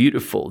it's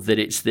beautiful that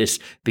it's this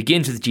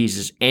begins with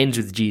Jesus, ends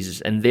with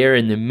Jesus, and there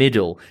in the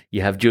middle,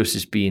 you have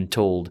Joseph being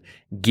told,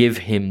 give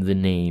him the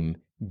name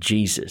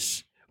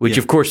Jesus, which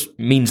of course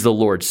means the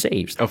Lord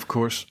saves. Of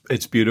course.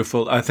 It's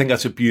beautiful. I think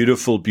that's a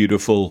beautiful,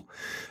 beautiful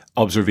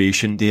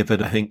observation,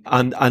 David, I think.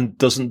 And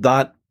doesn't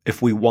that,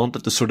 if we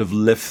wanted to sort of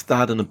lift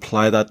that and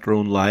apply that to our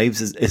own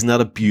lives, isn't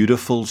that a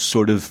beautiful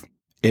sort of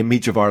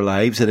image of our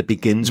lives, that it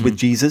begins with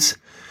Jesus?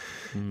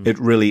 It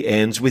really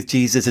ends with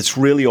Jesus. It's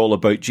really all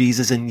about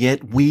Jesus. And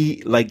yet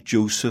we, like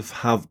Joseph,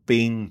 have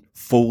been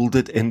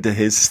folded into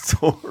his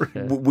story.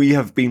 Yeah. We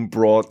have been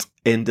brought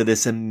into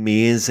this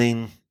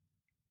amazing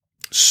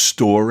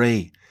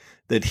story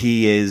that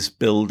he is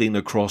building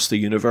across the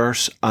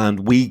universe.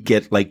 And we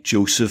get, like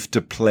Joseph,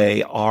 to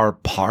play our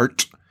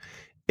part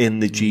in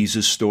the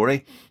Jesus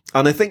story.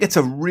 And I think it's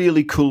a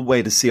really cool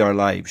way to see our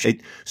lives.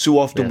 So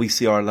often we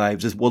see our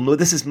lives as, well, no,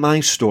 this is my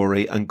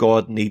story and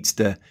God needs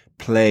to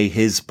play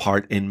his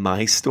part in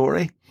my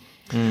story.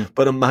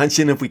 But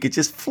imagine if we could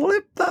just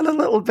flip that a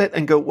little bit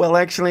and go, well,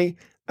 actually,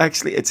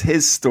 it's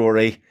his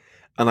story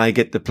and I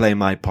get to play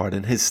my part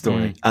in his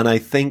story. And I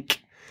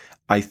think,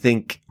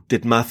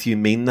 did Matthew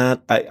mean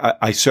that?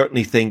 I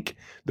certainly think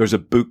there's a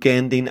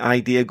bookending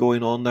idea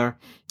going on there,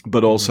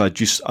 but also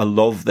I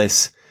love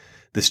this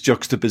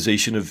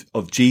juxtaposition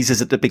of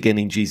Jesus at the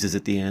beginning, Jesus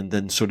at the end,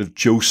 and sort of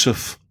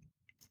Joseph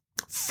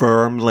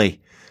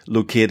firmly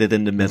located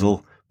in the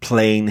middle,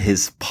 playing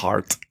his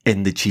part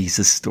in the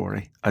Jesus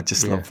story. I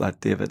just love that,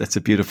 David. It's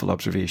a beautiful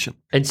observation.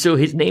 And so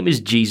his name is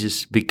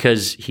Jesus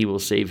because he will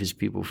save his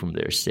people from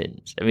their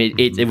sins. I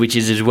mean, which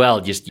is as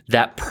well just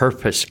that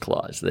purpose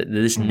clause, that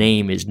this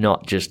name is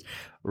not just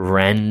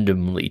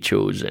randomly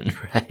chosen,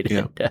 right?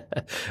 Yeah.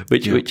 And,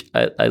 which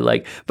I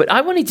like. But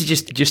I wanted to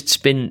just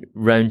spin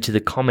round to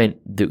the comment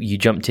that you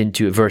jumped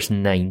into at verse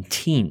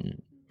 19,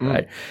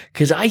 right?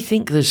 Because I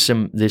think there's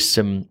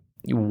some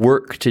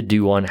work to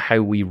do on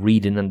how we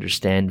read and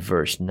understand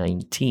verse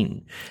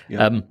 19.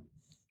 Yeah.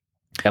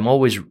 I'm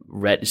always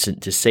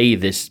reticent to say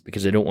this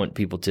because I don't want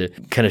people to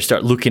kind of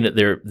start looking at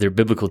their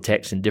biblical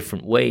text in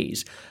different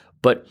ways.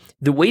 But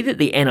the way that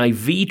the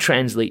NIV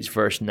translates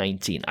verse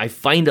 19, I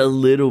find a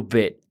little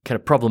bit kind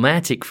of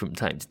problematic from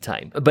time to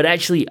time. But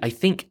actually, I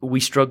think we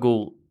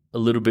struggle a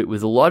little bit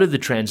with a lot of the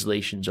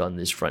translations on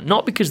this front,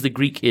 not because the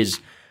Greek is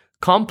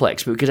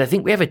complex, but because I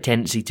think we have a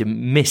tendency to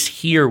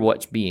mishear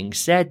what's being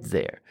said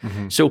there.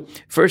 So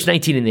verse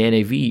 19 in the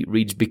NIV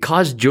reads,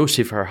 because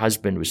Joseph, her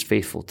husband, was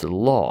faithful to the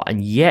law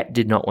and yet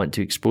did not want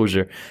to expose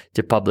her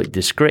to public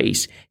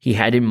disgrace, he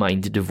had in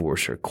mind to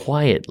divorce her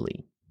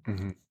quietly.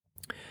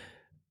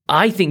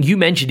 I think you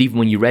mentioned even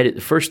when you read it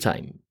the first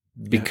time,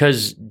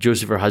 because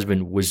Joseph, her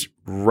husband, was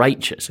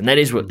righteous. And that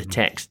is what the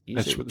text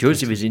is.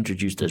 Joseph is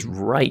introduced as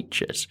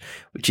righteous,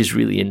 which is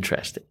really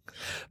interesting.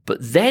 But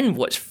then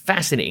what's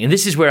fascinating, and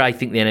this is where I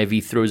think the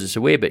NIV throws us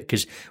away a bit,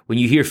 because when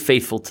you hear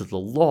faithful to the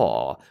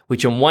law,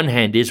 which on one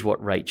hand is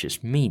what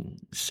righteous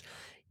means,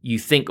 you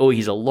think, oh,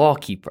 he's a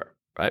lawkeeper,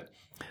 right?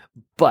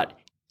 But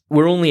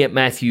we're only at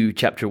Matthew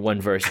chapter 1,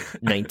 verse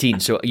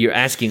 19, so you're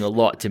asking a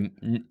lot to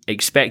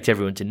expect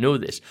everyone to know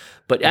this.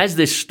 But as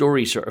this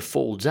story sort of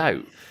folds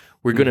out,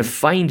 we're going to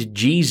find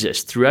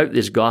Jesus throughout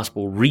this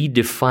gospel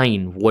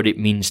redefine what it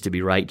means to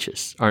be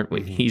righteous, aren't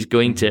we? He's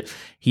going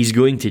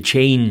to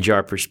change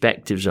our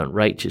perspectives on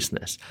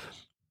righteousness.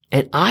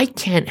 And I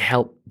can't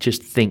help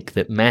just think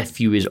that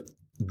Matthew is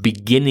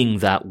beginning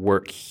that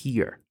work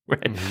here,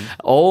 right?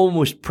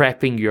 Almost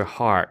prepping your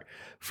heart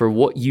for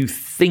what you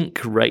think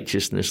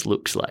righteousness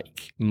looks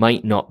like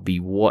might not be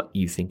what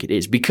you think it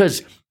is.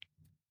 Because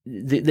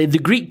the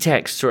Greek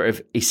text sort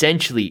of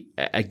essentially,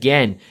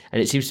 again,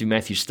 and it seems to be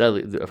Matthew's style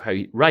of how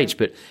he writes,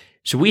 but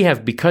so we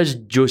have, because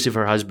Joseph,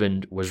 her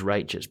husband, was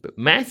righteous. But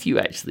Matthew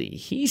actually,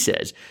 he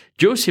says,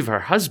 Joseph, her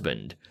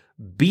husband,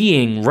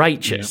 being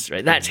righteous,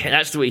 right?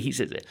 That's the way he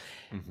says it.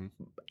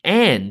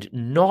 And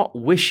not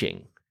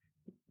wishing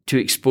to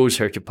expose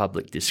her to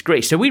public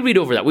disgrace. So we read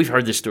over that. We've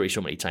heard this story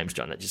so many times,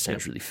 John. That just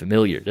sounds really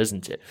familiar,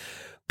 doesn't it?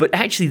 But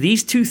actually,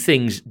 these two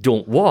things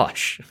don't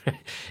wash.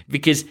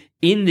 Because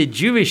in the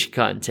Jewish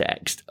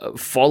context,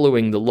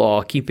 following the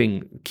law,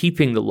 keeping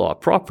the law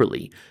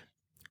properly,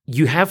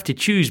 you have to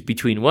choose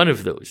between one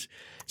of those.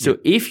 So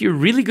if you're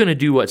really going to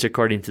do what's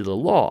according to the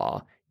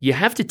law, you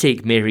have to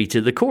take Mary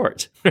to the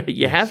court. Right?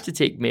 You have to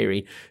take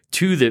Mary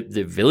to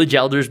the village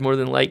elders, more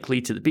than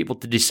likely, to the people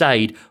to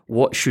decide,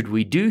 what should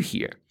we do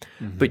here?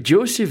 But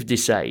Joseph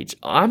decides,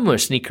 I'm going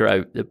to sneak her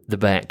out the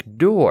back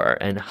door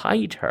and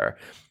hide her.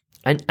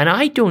 And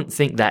I don't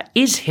think that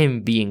is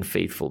him being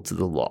faithful to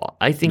the law.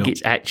 I think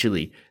it's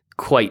actually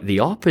quite the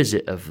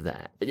opposite of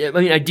that. I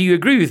mean, do you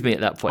agree with me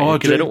at that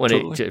point? Because I don't want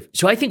to.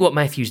 So I think what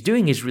Matthew's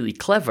doing is really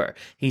clever.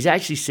 He's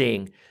actually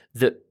saying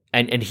that,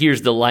 and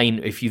here's the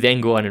line. If you then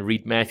go on and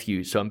read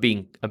Matthew, so I'm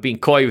being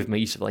coy with my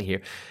use of line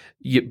here.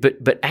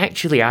 But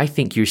actually, I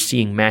think you're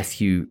seeing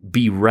Matthew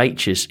be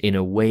righteous in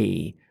a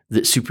way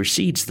that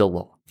supersedes the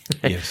law.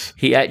 Yes.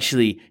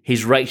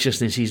 His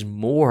righteousness is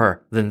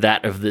more than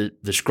that of the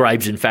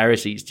scribes and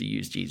Pharisees, to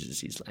use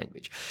Jesus'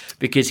 language,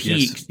 because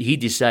he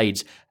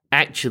decides,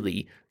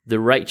 actually,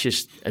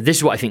 this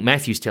is what I think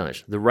Matthew's telling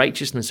us, the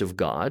righteousness of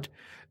God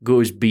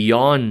goes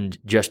beyond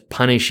just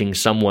punishing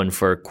someone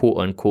for quote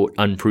unquote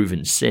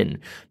unproven sin,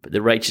 but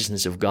the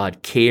righteousness of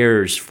God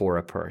cares for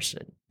a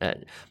person.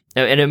 And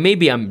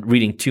maybe I'm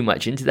reading too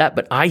much into that,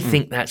 but I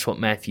think that's what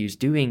Matthew's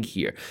doing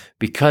here,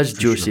 because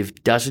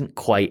Joseph doesn't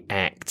quite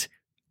act,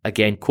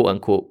 again, quote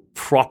unquote,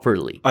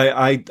 properly.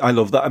 I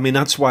love that. I mean,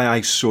 that's why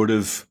I sort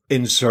of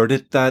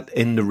inserted that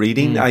in the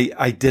reading.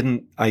 I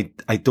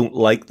don't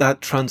like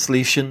that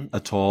translation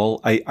at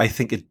all. I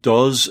think it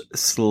does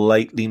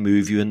slightly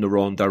move you in the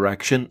wrong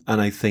direction.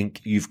 And I think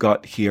you've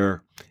got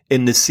here,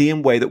 in the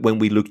same way that when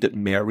we looked at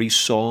Mary's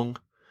song,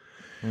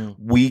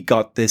 we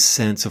got this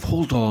sense of,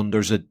 hold on,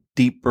 there's a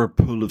deeper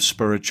pool of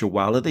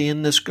spirituality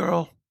in this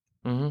girl.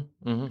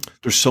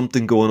 There's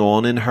something going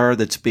on in her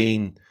that's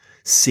being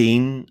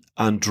seen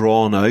and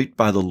drawn out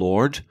by the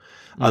Lord.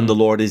 And the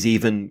Lord is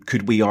even,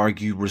 could we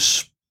argue,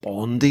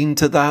 responding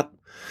to that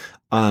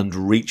and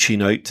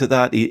reaching out to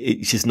that.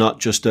 She's not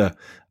just a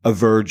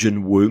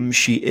virgin womb.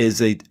 She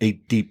is a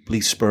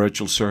deeply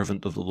spiritual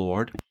servant of the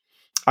Lord.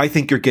 I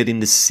think you're getting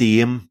the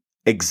same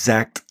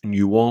exact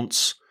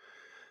nuance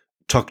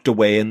tucked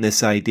away in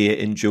this idea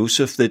in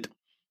Joseph, that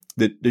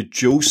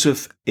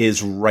Joseph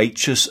is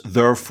righteous,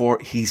 therefore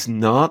he's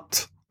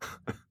not...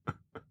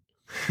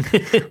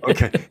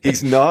 okay,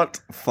 he's not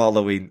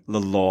following the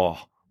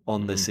law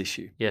on this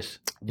issue. Yes.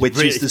 Which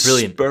is the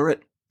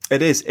spirit.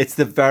 It is. It's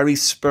the very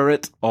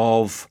spirit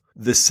of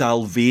the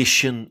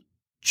salvation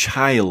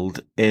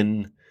child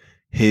in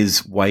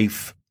his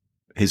wife's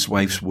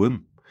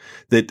womb.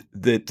 That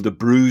the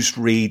bruised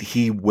reed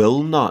he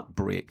will not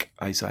break,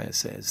 Isaiah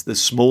says. The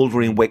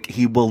smouldering wick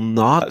he will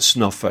not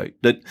snuff out.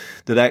 That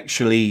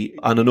actually,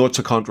 and I know it's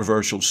a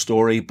controversial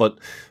story, but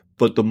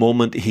the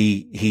moment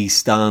he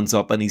stands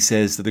up and he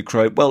says to the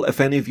crowd, well,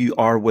 if any of you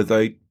are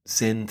without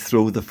sin,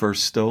 throw the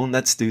first stone.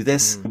 Let's do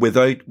this.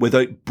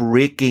 Without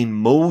breaking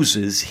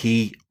Moses,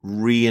 he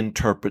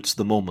reinterprets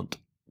the moment.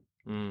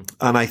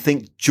 And I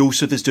think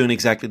Joseph is doing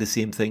exactly the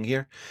same thing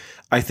here.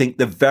 I think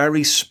the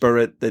very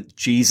spirit that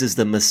Jesus,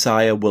 the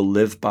Messiah, will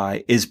live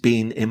by is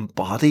being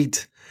embodied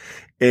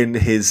in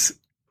his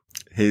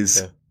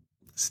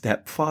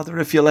stepfather,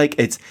 if you like.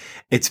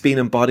 It's being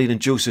embodied in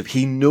Joseph.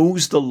 He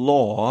knows the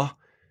law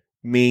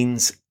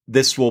means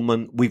this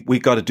woman, we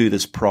got to do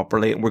this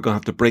properly, and we're going to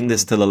have to bring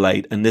this to the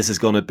light, and this is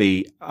going to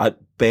be, at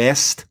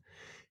best,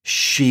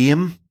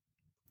 shame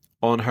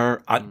on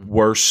her, at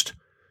worst,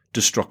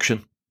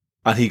 destruction.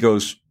 And he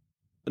goes,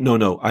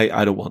 no,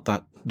 I don't want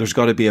that. There's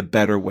got to be a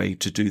better way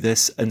to do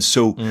this. And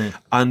so,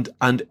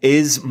 and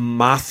is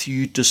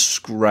Matthew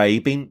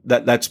describing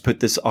that? Let's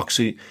put this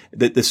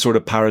this sort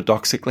of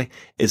paradoxically,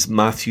 is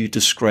Matthew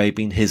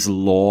describing his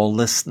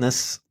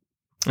lawlessness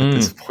at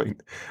this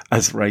point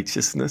as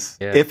righteousness?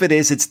 Yeah. If it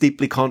is, it's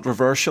deeply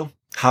controversial.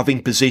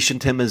 Having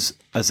positioned him as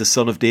a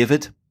son of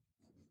David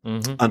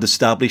and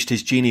established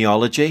his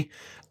genealogy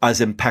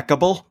as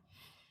impeccable.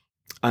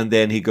 And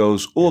then he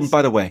goes, and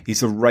by the way,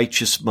 he's a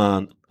righteous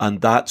man, and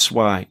that's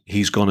why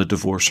he's going to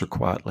divorce her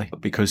quietly,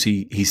 because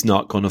he's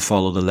not going to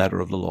follow the letter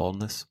of the law on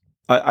this.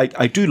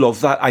 I do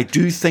love that. I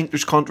do think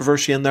there's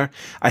controversy in there.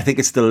 I think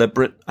it's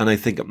deliberate, and I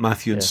think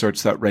Matthew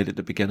inserts that right at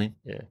the beginning.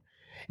 Yeah.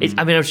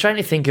 I was trying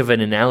to think of an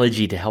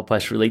analogy to help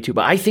us relate to,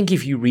 but I think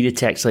if you read a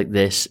text like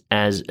this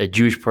as a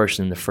Jewish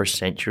person in the first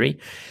century,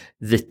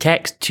 the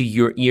text to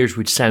your ears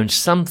would sound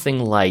something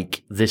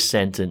like this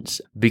sentence: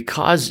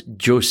 because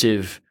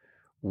Joseph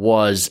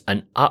was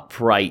an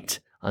upright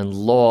and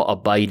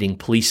law-abiding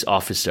police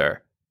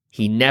officer,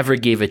 he never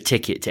gave a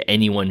ticket to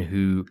anyone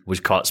who was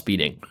caught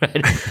speeding.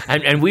 Right?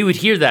 and we would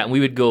hear that and we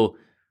would go,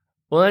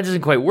 well, that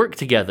doesn't quite work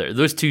together.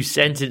 Those two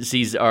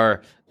sentences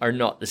are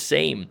not the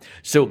same.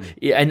 So,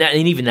 and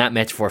even that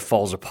metaphor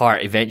falls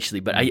apart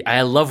eventually. But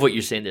I love what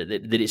you're saying,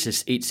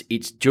 that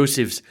it's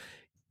Joseph's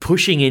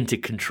pushing into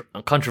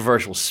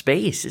controversial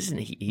space, isn't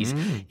he?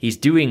 He's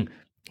doing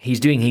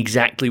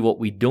exactly what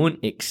we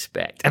don't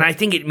expect. And I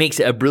think it makes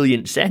it a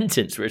brilliant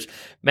sentence, whereas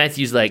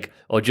Matthew's like,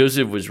 oh,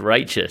 Joseph was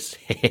righteous.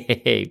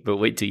 But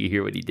wait till you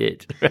hear what he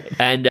did.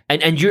 And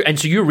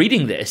so you're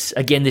reading this,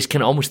 again, this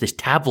kind of almost this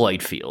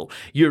tabloid feel.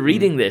 You're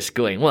reading this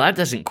going, well, that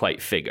doesn't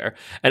quite figure.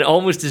 And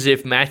almost as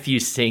if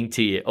Matthew's saying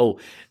to you, oh,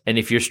 and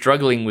if you're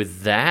struggling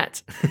with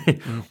that,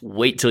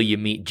 wait till you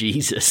meet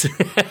Jesus.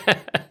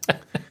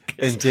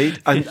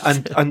 Indeed.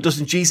 And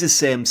doesn't Jesus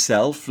say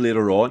himself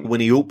later on,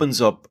 when he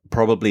opens up,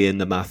 probably in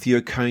the Matthew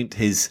account,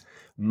 his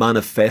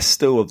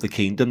manifesto of the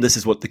kingdom, this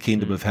is what the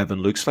kingdom of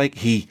heaven looks like,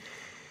 he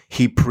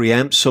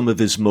preempts some of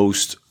his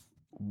most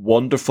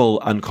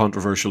wonderful and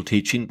controversial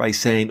teaching by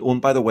saying, oh,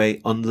 and by the way,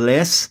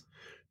 unless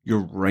your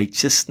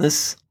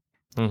righteousness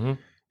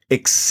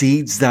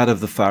exceeds that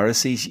of the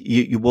Pharisees,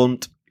 you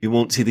won't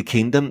see the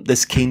kingdom.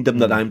 This kingdom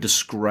that I'm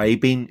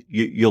describing,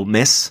 you'll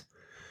miss.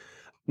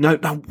 Now,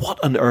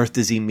 what on earth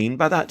does he mean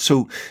by that?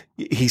 So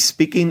he's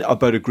speaking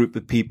about a group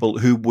of people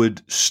who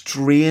would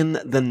strain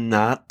the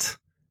gnat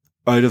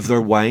out of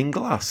their wine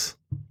glass,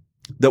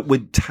 that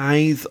would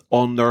tithe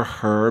on their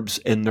herbs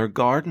in their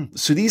garden.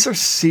 So these are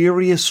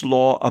serious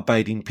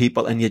law-abiding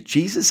people, and yet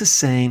Jesus is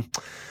saying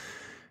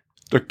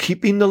they're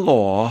keeping the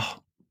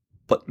law,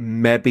 but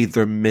maybe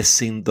they're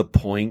missing the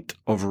point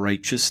of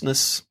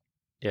righteousness.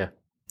 Yeah.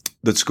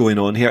 That's going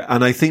on here.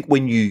 And I think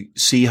when you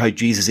see how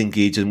Jesus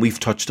engages, and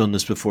we've touched on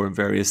this before in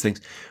various things,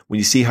 when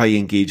you see how he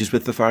engages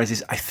with the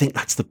Pharisees, I think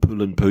that's the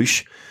pull and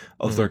push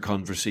of their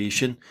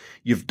conversation.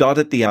 You've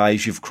dotted the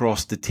I's, you've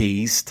crossed the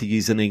T's, to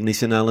use an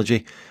English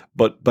analogy,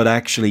 but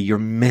actually you're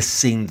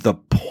missing the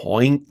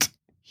point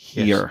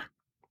here.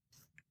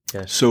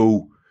 Yes.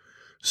 So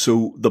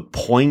the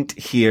point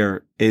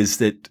here is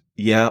that,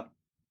 yeah,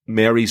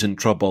 Mary's in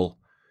trouble,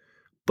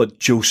 but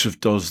Joseph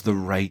does the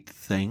right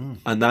thing.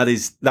 And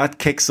that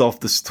kicks off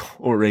the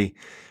story.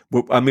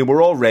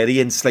 We're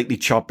already in slightly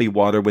choppy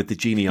water with the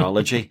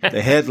genealogy.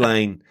 The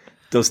headline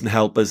doesn't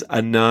help us.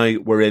 And now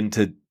we're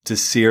into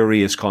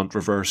serious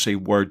controversy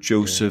where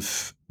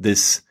Joseph,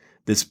 this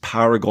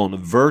paragon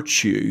of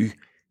virtue,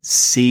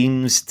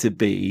 seems to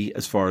be,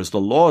 as far as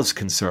the law is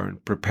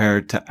concerned,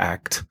 prepared to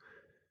act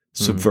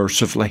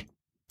subversively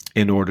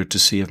in order to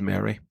save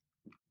Mary.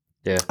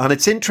 Yeah. And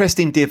it's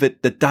interesting, David,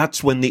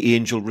 that's when the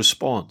angel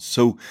responds.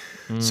 So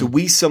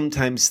we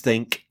sometimes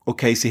think,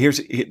 okay, so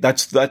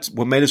that's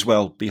we might as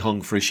well be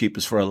hung for a sheep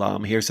as for a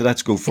lamb here. So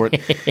let's go for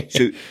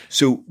it.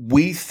 so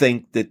we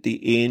think that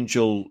the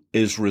angel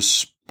is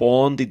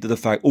responding to the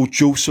fact, oh,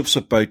 Joseph's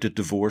about to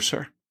divorce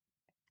her.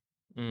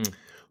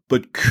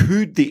 But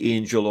could the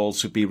angel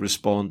also be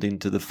responding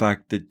to the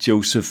fact that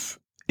Joseph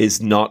is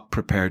not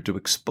prepared to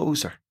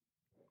expose her?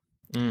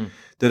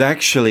 That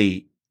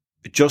actually,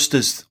 just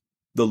as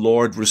the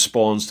Lord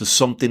responds to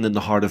something in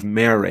the heart of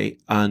Mary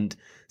and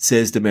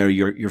says to Mary,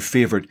 you're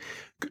favored,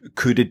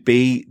 could it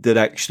be that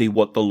actually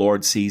what the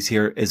Lord sees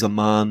here is a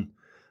man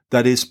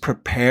that is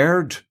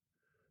prepared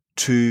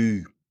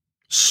to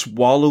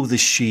swallow the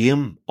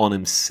shame on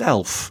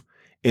himself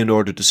in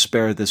order to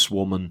spare this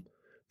woman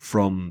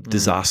from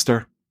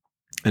disaster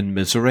and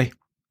misery?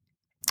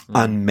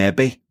 And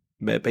maybe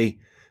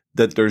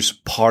that there's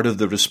part of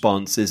the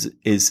response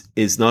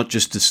is not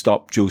just to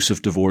stop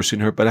Joseph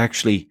divorcing her, but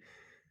actually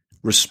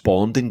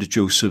responding to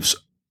Joseph's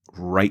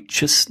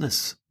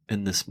righteousness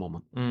in this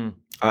moment.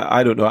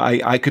 I don't know.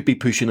 I could be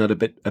pushing it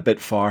a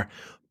bit far,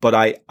 but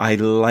I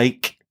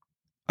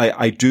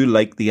do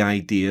like the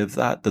idea of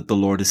that the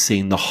Lord is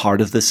seeing the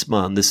heart of this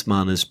man. This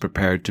man is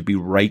prepared to be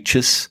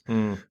righteous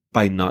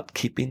by not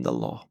keeping the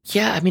law.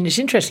 Yeah, I mean, it's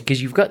interesting because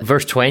you've got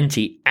verse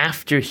 20,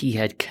 after he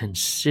had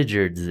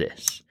considered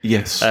this.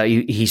 Yes.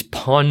 He's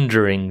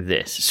pondering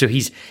this. So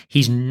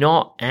he's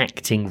not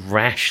acting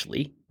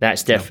rashly.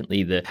 That's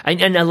definitely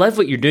and I love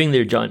what you're doing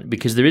there, John,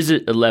 because there is a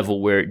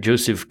level where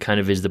Joseph kind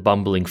of is the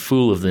bumbling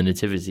fool of the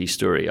nativity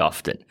story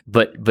often.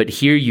 But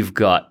here you've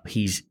got,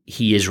 he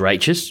is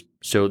righteous.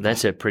 So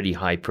that's a pretty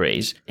high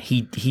praise.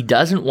 He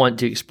doesn't want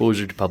to expose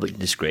her to public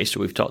disgrace, so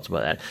we've talked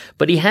about that.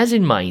 But he has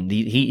in mind,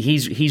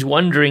 he's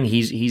wondering,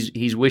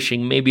 he's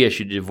wishing maybe I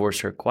should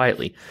divorce her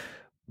quietly.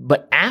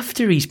 But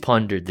after he's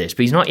pondered this,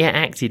 but he's not yet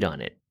acted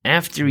on it.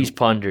 After he's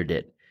pondered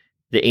it,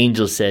 the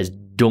angel says,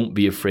 "Don't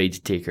be afraid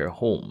to take her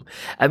home."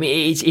 I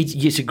mean,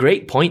 it's a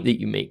great point that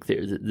you make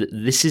there.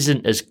 This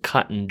isn't as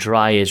cut and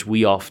dry as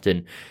we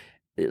often.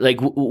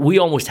 Like, we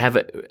almost have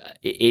it.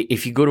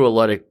 If you go to a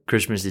lot of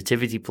Christmas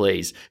nativity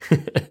plays,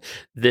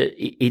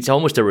 it's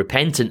almost a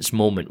repentance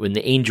moment when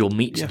the angel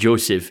meets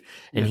Joseph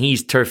and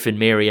he's turfing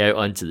Mary out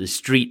onto the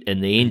street,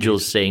 and the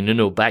angel's saying,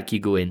 "No, back you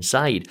go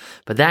inside."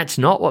 But that's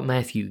not what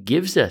Matthew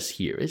gives us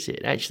here, is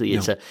it? Actually,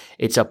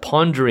 it's a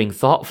pondering,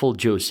 thoughtful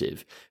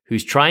Joseph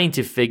who's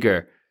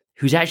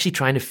actually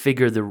trying to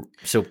figure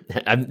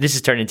this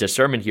is turning into a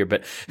sermon here,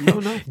 but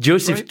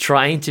Joseph's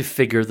trying to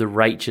figure the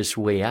righteous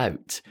way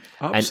out.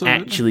 Absolutely.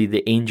 And actually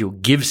the angel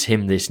gives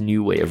him this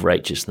new way of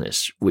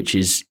righteousness, which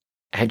is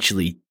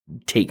actually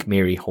take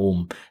Mary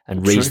home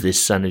and raise this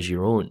son as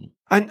your own.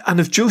 And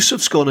if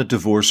Joseph's going to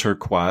divorce her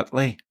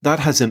quietly,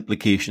 that has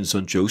implications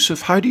on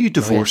Joseph. How do you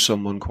divorce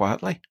someone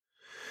quietly?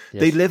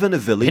 Yes. They live in a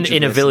village.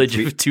 In a village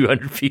of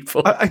 200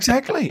 people.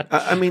 Exactly.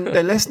 I mean,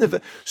 they're less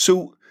than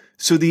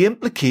So the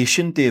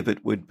implication,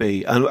 David, would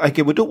be, and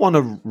again, we don't want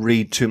to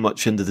read too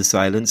much into the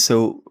silence,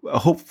 so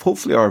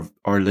hopefully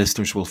our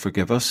listeners will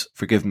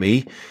forgive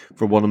me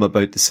for what I'm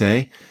about to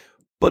say,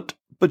 but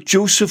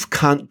Joseph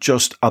can't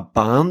just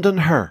abandon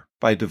her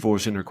by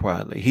divorcing her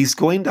quietly. He's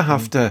going to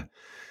have to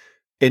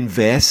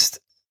invest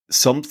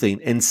something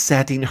in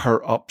setting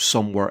her up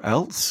somewhere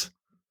else.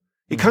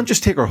 He can't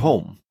just take her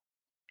home.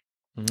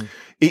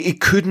 He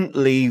couldn't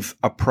leave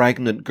a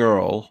pregnant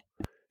girl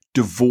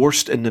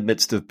divorced in the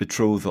midst of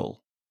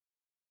betrothal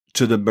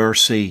to the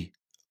mercy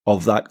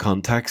of that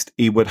context.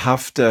 He would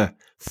have to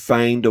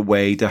find a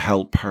way to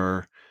help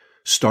her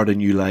start a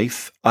new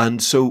life. And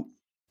so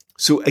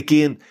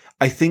again,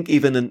 I think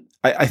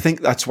I think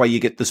that's why you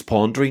get this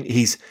pondering.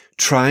 He's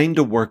trying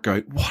to work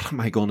out, what am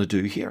I going to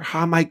do here?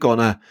 How am I going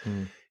to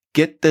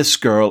get this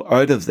girl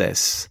out of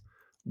this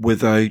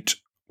without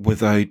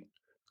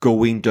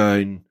going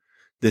down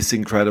this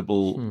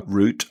incredible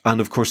route?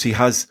 And of course, he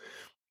has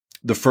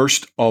the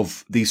first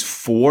of these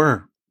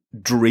 4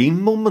 dream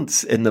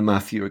moments in the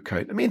Matthew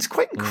account. I mean, it's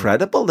quite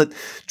incredible that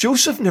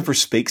Joseph never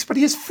speaks, but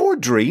he has 4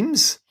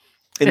 dreams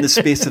in the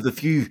space of a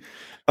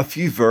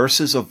few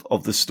verses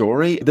of the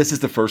story. This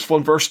is the first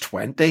one, verse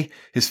 20,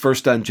 his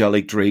first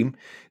angelic dream.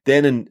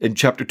 Then in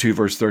chapter 2,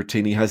 verse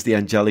 13, he has the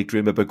angelic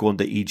dream about going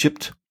to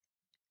Egypt.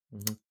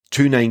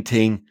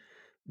 2:19,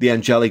 the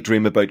angelic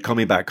dream about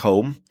coming back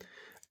home.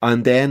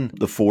 And then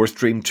the 4th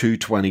dream,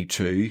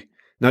 2:22.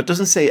 Now, it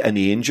doesn't say an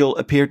angel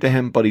appeared to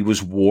him, but he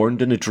was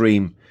warned in a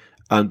dream,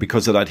 and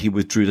because of that, he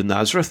withdrew to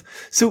Nazareth.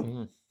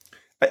 So,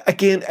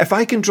 again, if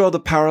I can draw the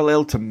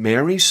parallel to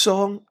Mary's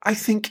song, I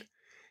think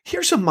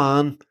here's a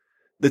man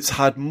that's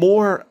had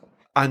more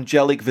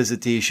angelic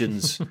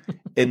visitations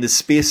in the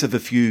space of a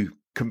few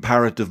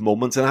comparative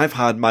moments than I've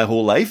had my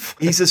whole life.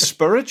 He's a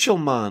spiritual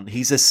man.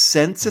 He's a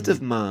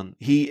sensitive man.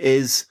 He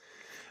is,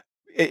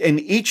 in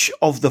each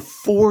of the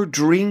 4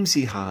 dreams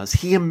he has,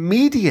 he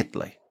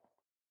immediately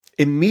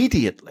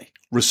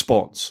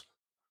responds.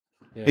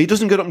 Yeah. He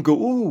doesn't get up and go,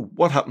 "Oh,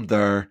 what happened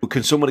there?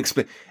 Can someone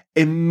explain?"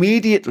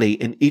 Immediately,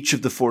 in each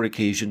of the 4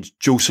 occasions,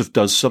 Joseph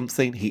does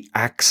something. He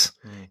acts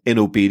in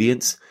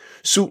obedience.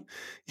 So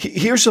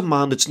here's a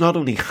man that's not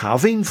only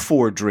having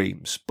 4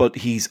 dreams, but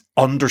he's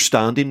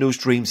understanding those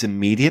dreams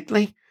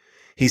immediately.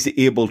 He's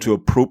able to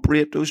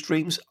appropriate those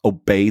dreams,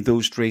 obey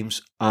those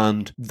dreams,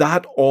 and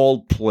that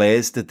all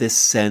plays to this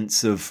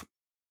sense of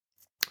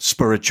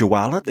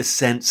spirituality, this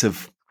sense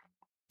of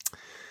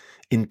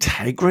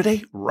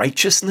integrity,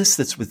 righteousness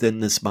that's within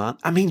this man.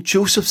 I mean,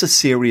 Joseph's a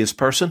serious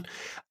person,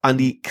 and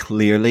he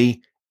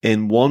clearly,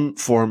 in one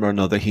form or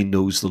another, he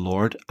knows the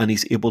Lord, and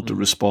he's able to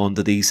respond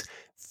to these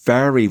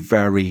very,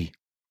 very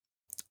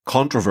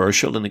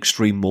controversial and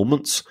extreme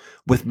moments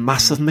with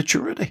massive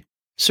maturity.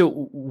 So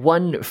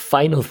one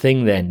final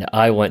thing then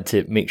I want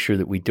to make sure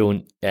that we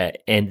don't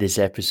end this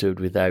episode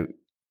without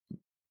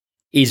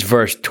is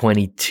verse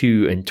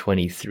 22 and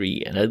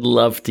 23. And I'd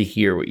love to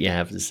hear what you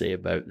have to say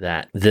about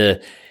that.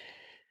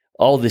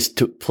 All this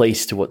took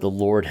place to what the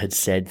Lord had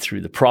said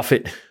through the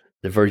prophet.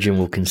 The virgin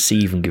will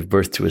conceive and give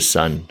birth to a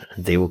son,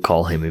 and they will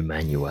call him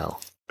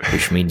Emmanuel,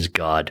 which means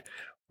God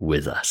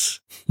with us.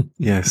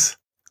 Yes.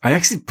 I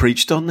actually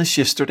preached on this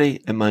yesterday,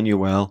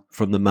 Emmanuel,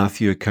 from the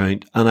Matthew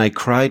account, and I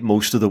cried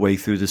most of the way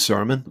through the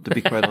sermon, to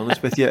be quite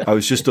honest with you. I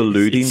was just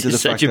alluding to the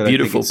fact that such a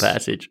beautiful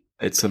passage.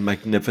 It's a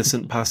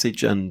magnificent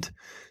passage, and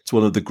it's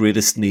one of the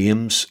greatest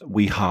names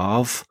we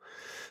have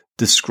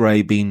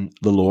describing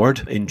the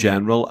Lord in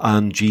general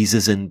and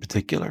Jesus in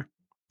particular.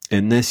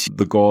 In this,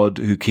 the God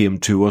who came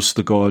to us,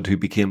 the God who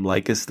became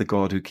like us, the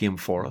God who came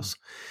for us.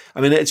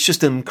 I mean, it's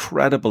just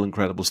incredible,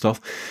 incredible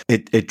stuff.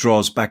 It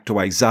draws back to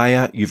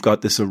Isaiah. You've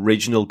got this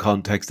original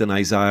context in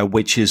Isaiah,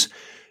 which is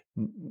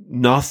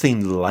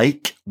nothing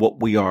like what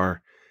we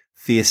are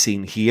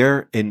facing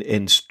here in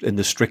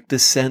the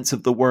strictest sense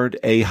of the word.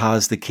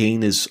 Ahaz the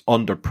king is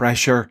under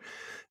pressure.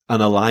 An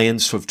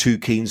alliance of two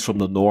kings from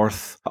the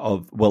north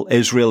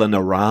Israel and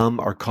Aram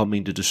are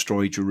coming to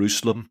destroy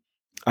Jerusalem.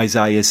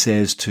 Isaiah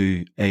says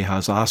to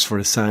Ahaz, ask for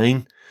a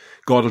sign.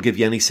 God will give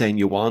you any sign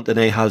you want. And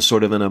Ahaz,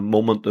 sort of in a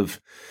moment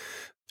of,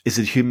 is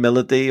it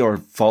humility or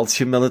false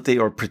humility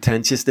or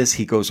pretentiousness?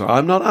 He goes,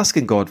 I'm not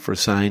asking God for a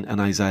sign.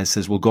 And Isaiah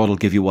says, well, God will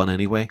give you one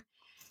anyway.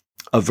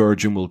 A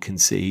virgin will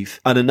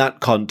conceive. And in that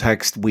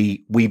context,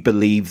 we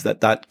believe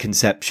that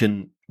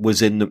conception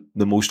was in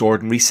the most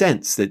ordinary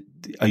sense, that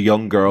a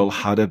young girl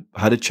had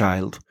a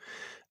child,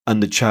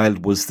 and the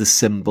child was the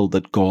symbol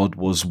that God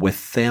was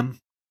with them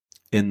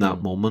in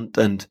that moment.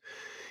 And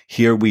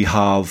here we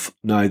have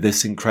now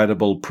this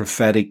incredible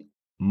prophetic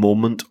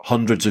moment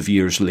hundreds of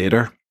years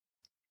later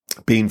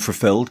being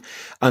fulfilled.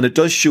 And it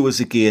does show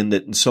us again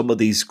that in some of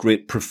these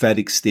great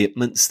prophetic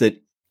statements,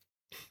 that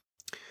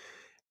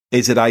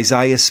is it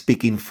Isaiah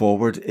speaking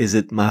forward? Is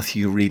it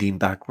Matthew reading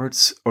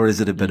backwards? Or is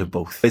it a bit of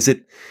both? Is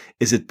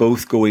it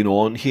both going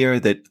on here,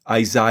 that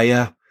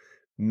Isaiah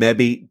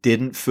maybe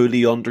didn't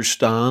fully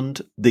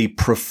understand the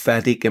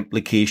prophetic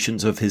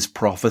implications of his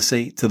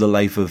prophecy to the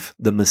life of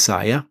the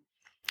Messiah,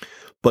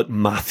 but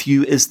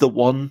Matthew is the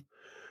one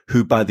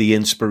who, by the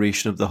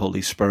inspiration of the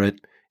Holy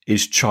Spirit,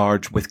 is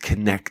charged with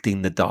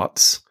connecting the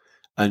dots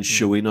and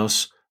showing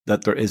us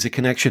that there is a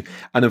connection.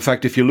 And in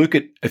fact, if you look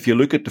at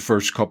the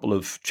first couple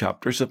of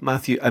chapters of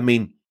Matthew, I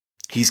mean,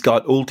 he's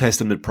got Old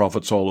Testament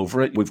prophets all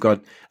over it. We've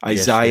got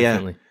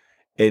Isaiah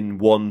in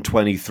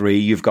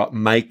 1:23, you've got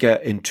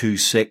Micah in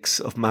 2:6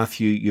 of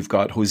Matthew, you've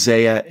got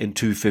Hosea in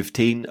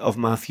 2:15 of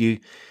Matthew,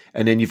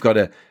 and then you've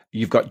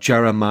got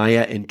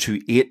Jeremiah in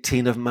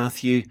 2:18 of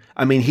Matthew.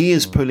 I mean, he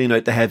is pulling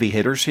out the heavy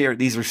hitters here.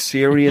 These are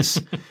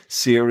serious,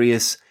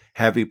 serious,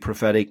 heavy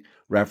prophetic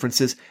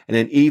references. And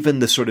then even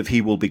the sort of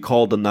he will be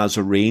called a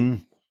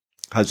Nazarene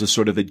has a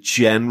sort of a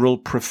general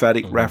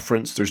prophetic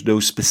reference. There's no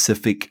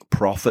specific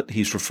prophet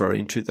he's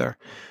referring to there,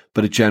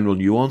 but a general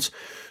nuance.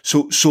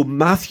 So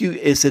Matthew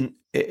isn't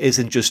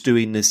just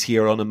doing this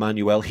here on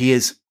Emmanuel.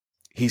 He's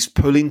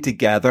pulling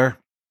together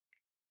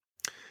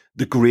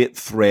the great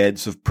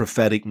threads of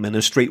prophetic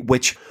ministry,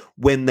 which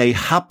when they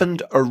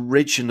happened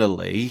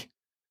originally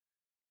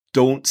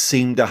don't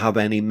seem to have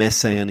any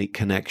messianic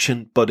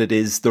connection, but it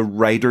is the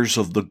writers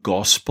of the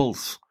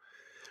Gospels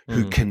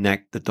who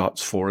connect the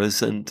dots for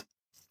us. And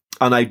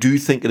I do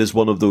think it is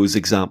one of those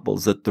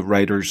examples that the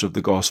writers of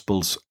the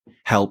Gospels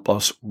help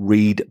us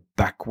read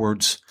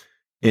backwards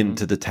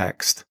into the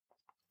text.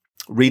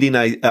 Reading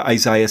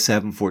Isaiah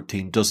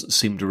 7:14 doesn't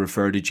seem to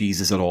refer to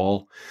Jesus at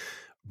all,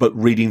 but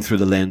reading through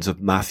the lens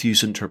of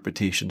Matthew's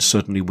interpretation,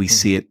 suddenly we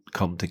see it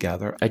come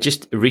together. I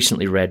just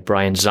recently read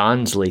Brian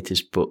Zahn's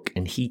latest book,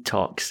 and he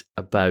talks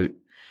about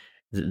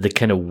the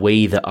kind of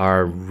way that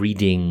our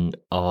reading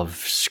of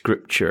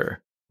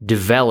Scripture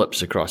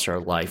develops across our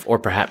life, or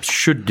perhaps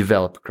should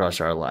develop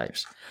across our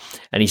lives.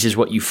 And he says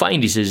what you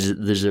find, he says,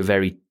 there's a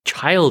very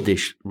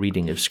childish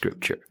reading of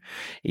Scripture.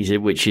 He said,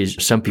 which is,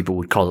 some people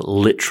would call it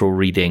literal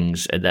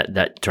readings, and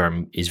that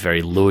term is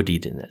very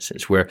loaded in that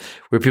sense, where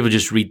people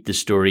just read the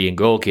story and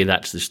go, okay,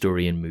 that's the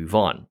story, and move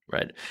on,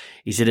 right?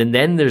 He said, and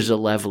then there's a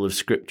level of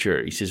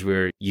Scripture, he says,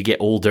 where you get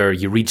older,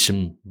 you read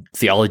some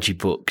theology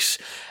books,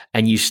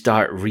 and you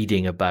start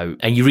reading about,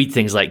 and you read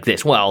things like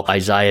this. Well,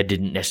 Isaiah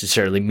didn't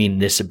necessarily mean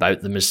this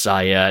about the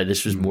Messiah.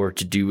 This was more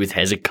to do with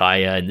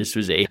Hezekiah, and this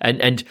was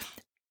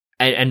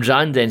and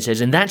Zahn then says,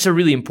 and that's a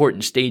really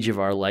important stage of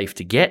our life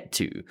to get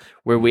to,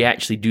 where we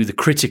actually do the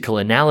critical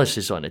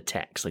analysis on a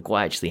text, like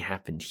what actually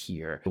happened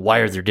here? Why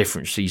are there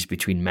differences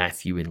between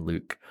Matthew and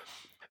Luke?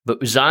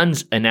 But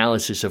Zahn's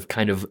analysis of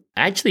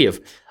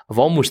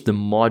almost the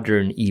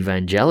modern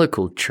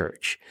evangelical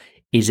church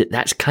is that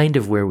that's kind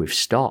of where we've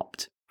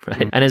stopped.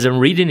 Right. And as I'm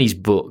reading his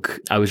book,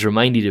 I was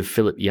reminded of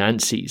Philip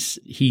Yancey's.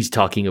 He's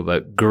talking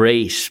about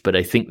grace, but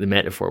I think the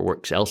metaphor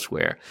works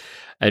elsewhere.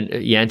 And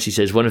Yancey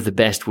says one of the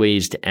best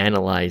ways to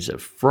analyze a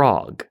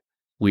frog,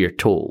 we are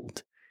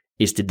told,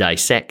 is to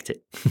dissect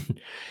it.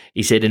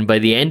 He said, and by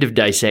the end of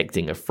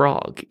dissecting a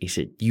frog, he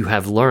said, you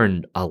have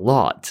learned a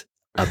lot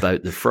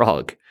about the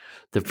frog.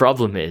 The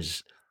problem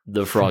is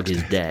the frog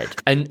is dead.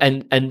 And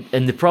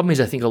the problem is,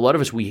 I think a lot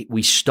of us,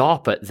 we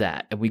stop at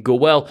that and we go,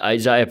 well,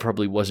 Isaiah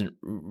probably wasn't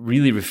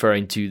really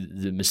referring to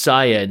the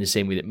Messiah in the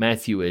same way that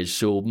Matthew is,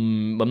 so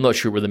I'm not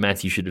sure whether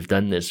Matthew should have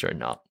done this or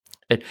not.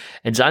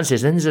 And Zahn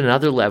says, then there's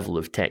another level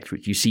of text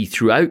which you see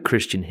throughout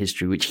Christian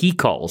history, which he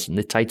calls, and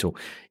the title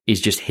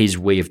is just his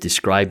way of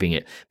describing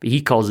it, but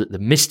he calls it the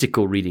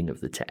mystical reading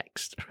of the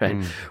text,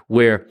 right?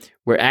 Where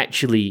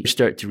actually you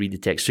start to read the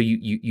text. So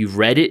you've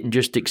read it and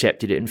just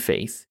accepted it in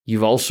faith.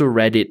 You've also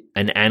read it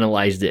and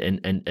analyzed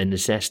it and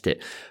assessed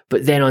it.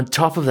 But then on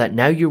top of that,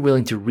 now you're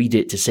willing to read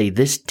it to say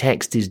this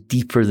text is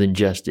deeper than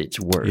just its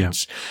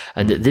words,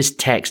 and that this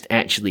text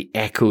actually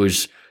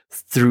echoes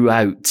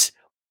throughout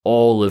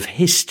all of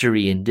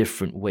history in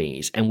different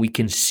ways. And we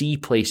can see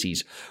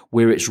places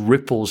where its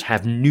ripples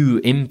have new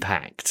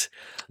impact.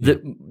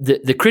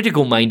 The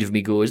critical mind of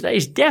me goes, that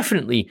is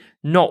definitely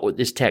not what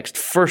this text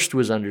first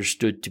was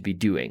understood to be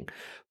doing.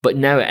 But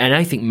now, and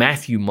I think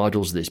Matthew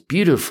models this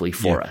beautifully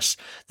for us,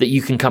 that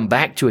you can come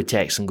back to a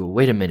text and go,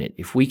 wait a minute,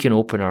 if we can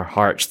open our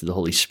hearts to the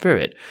Holy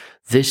Spirit,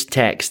 this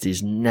text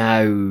is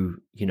now,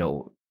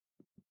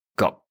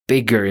 got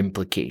bigger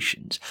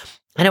implications.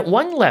 And at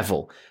one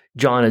level,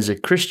 John, as a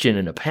Christian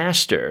and a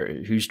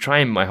pastor who's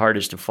trying my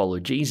hardest to follow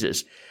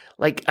Jesus,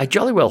 I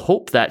jolly well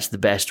hope that's the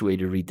best way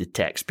to read the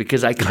text,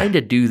 because I kind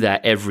of do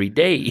that every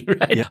day,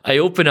 right? Yeah. I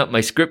open up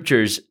my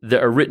scriptures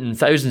that are written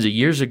thousands of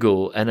years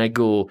ago and I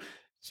go,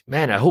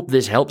 man, I hope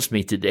this helps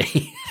me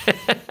today.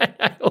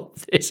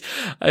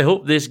 I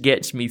hope this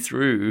gets me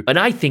through. And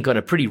I think on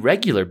a pretty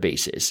regular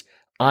basis,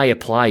 I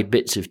apply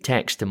bits of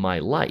text to my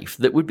life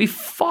that would be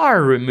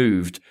far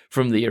removed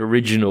from the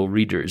original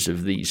readers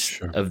of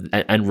these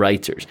and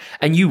writers.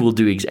 And you will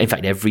do, in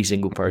fact, every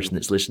single person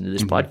that's listened to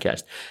this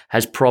podcast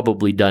has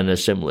probably done a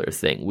similar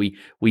thing.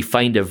 We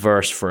find a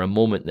verse for a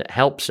moment that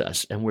helps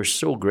us, and we're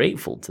so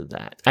grateful to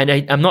that. And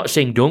I'm not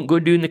saying don't go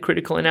doing the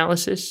critical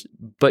analysis,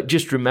 but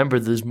just remember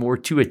there's more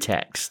to a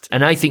text.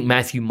 And I think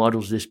Matthew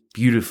models this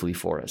beautifully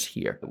for us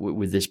here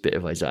with this bit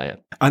of Isaiah.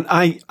 And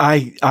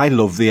I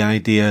love the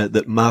idea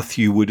that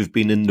Matthew would have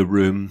been in the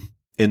room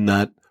in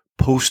that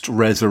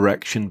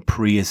post-resurrection,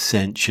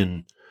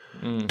 pre-ascension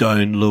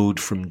download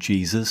from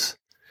Jesus,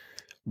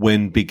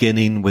 when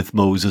beginning with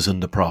Moses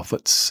and the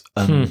prophets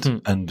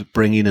and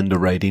bringing in the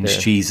writings,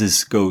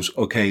 Jesus goes,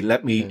 okay,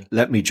 let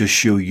me just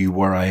show you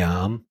where I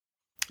am.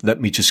 Let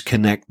me just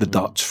connect the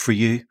dots for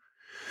you.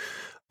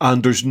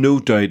 And there's no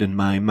doubt in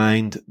my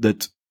mind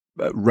that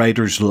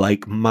writers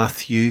like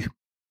Matthew,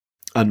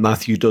 and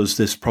Matthew does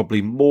this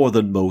probably more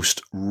than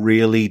most,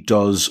 really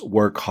does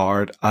work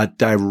hard at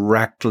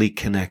directly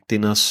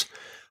connecting us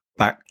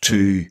back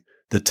to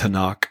the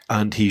Tanakh.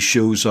 And he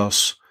shows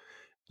us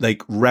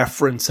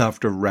reference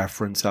after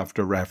reference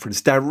after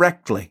reference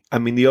directly. I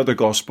mean, the other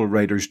gospel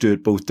writers do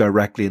it both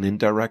directly and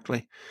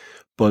indirectly.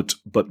 But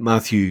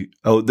Matthew,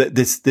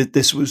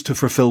 this was to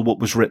fulfill what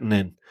was written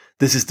in.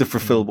 This is to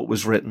fulfill what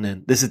was written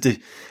in.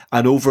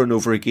 And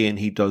over again,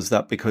 he does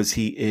that because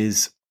he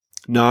is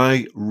now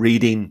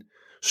reading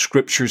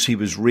scriptures he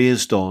was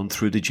raised on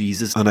through the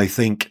Jesus. And I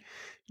think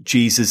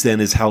Jesus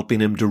then is helping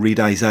him to read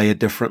Isaiah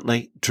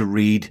differently, to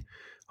read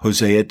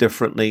Hosea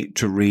differently,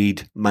 to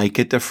read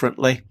Micah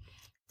differently,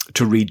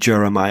 to read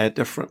Jeremiah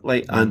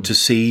differently, and to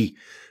see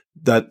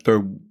that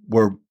there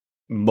were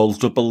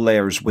multiple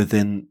layers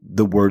within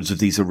the words of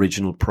these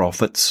original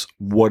prophets,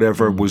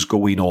 whatever was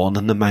going on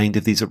in the mind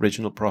of these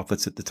original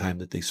prophets at the time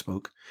that they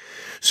spoke.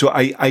 So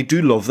I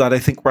do love that. I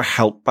think we're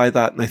helped by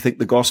that. And I think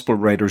the gospel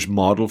writers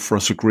model for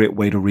us a great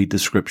way to read the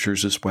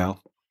scriptures as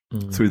well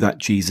through that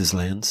Jesus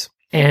lens.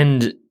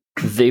 And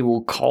they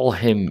will call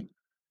him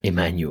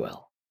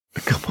Emmanuel.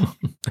 Come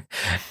on.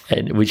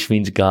 And which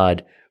means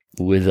God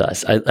with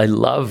us. I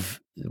love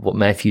what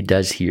Matthew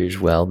does here as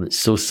well. That's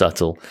so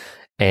subtle,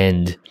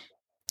 and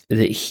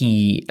that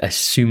he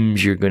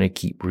assumes you're going to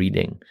keep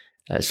reading.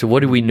 So what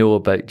do we know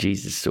about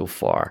Jesus so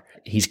far?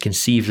 He's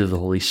conceived of the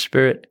Holy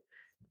Spirit.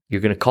 You're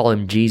going to call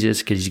him Jesus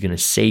because he's going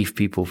to save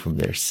people from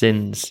their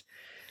sins.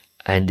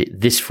 And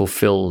this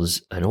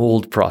fulfills an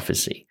old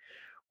prophecy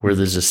where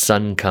there's a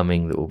son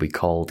coming that will be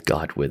called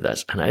God with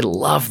us. And I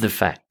love the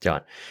fact,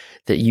 John,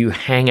 that you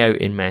hang out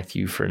in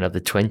Matthew for another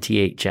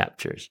 28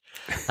 chapters.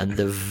 And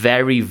the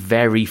very,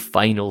 very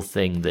final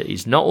thing that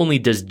is, not only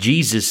does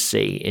Jesus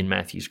say in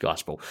Matthew's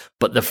gospel,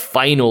 but the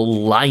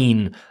final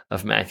line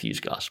of Matthew's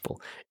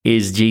gospel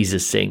is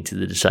Jesus saying to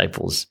the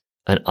disciples,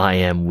 and I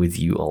am with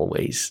you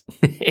always.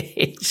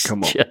 It's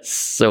just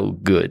so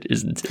good,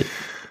 isn't it?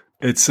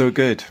 It's so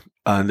good.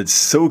 And it's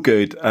so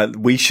good.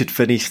 We should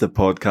finish the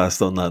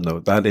podcast on that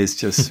note. That is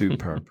just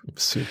superb.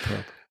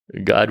 Superb.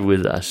 God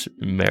with us.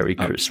 Merry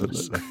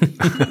Christmas.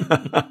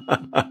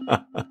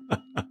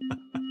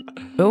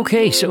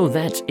 Okay, so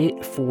that's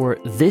it for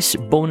this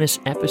bonus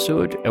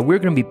episode. We're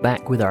going to be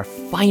back with our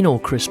final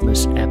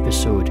Christmas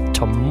episode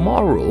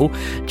tomorrow,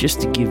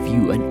 just to give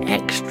you an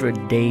extra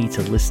day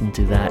to listen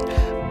to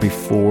that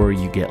before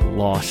you get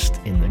lost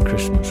in the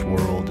Christmas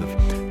world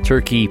of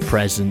turkey,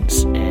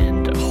 presents,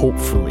 and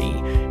hopefully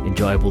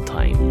enjoyable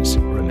times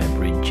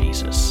remembering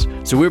Jesus.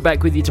 So we're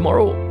back with you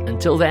tomorrow.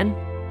 Until then,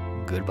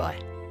 goodbye.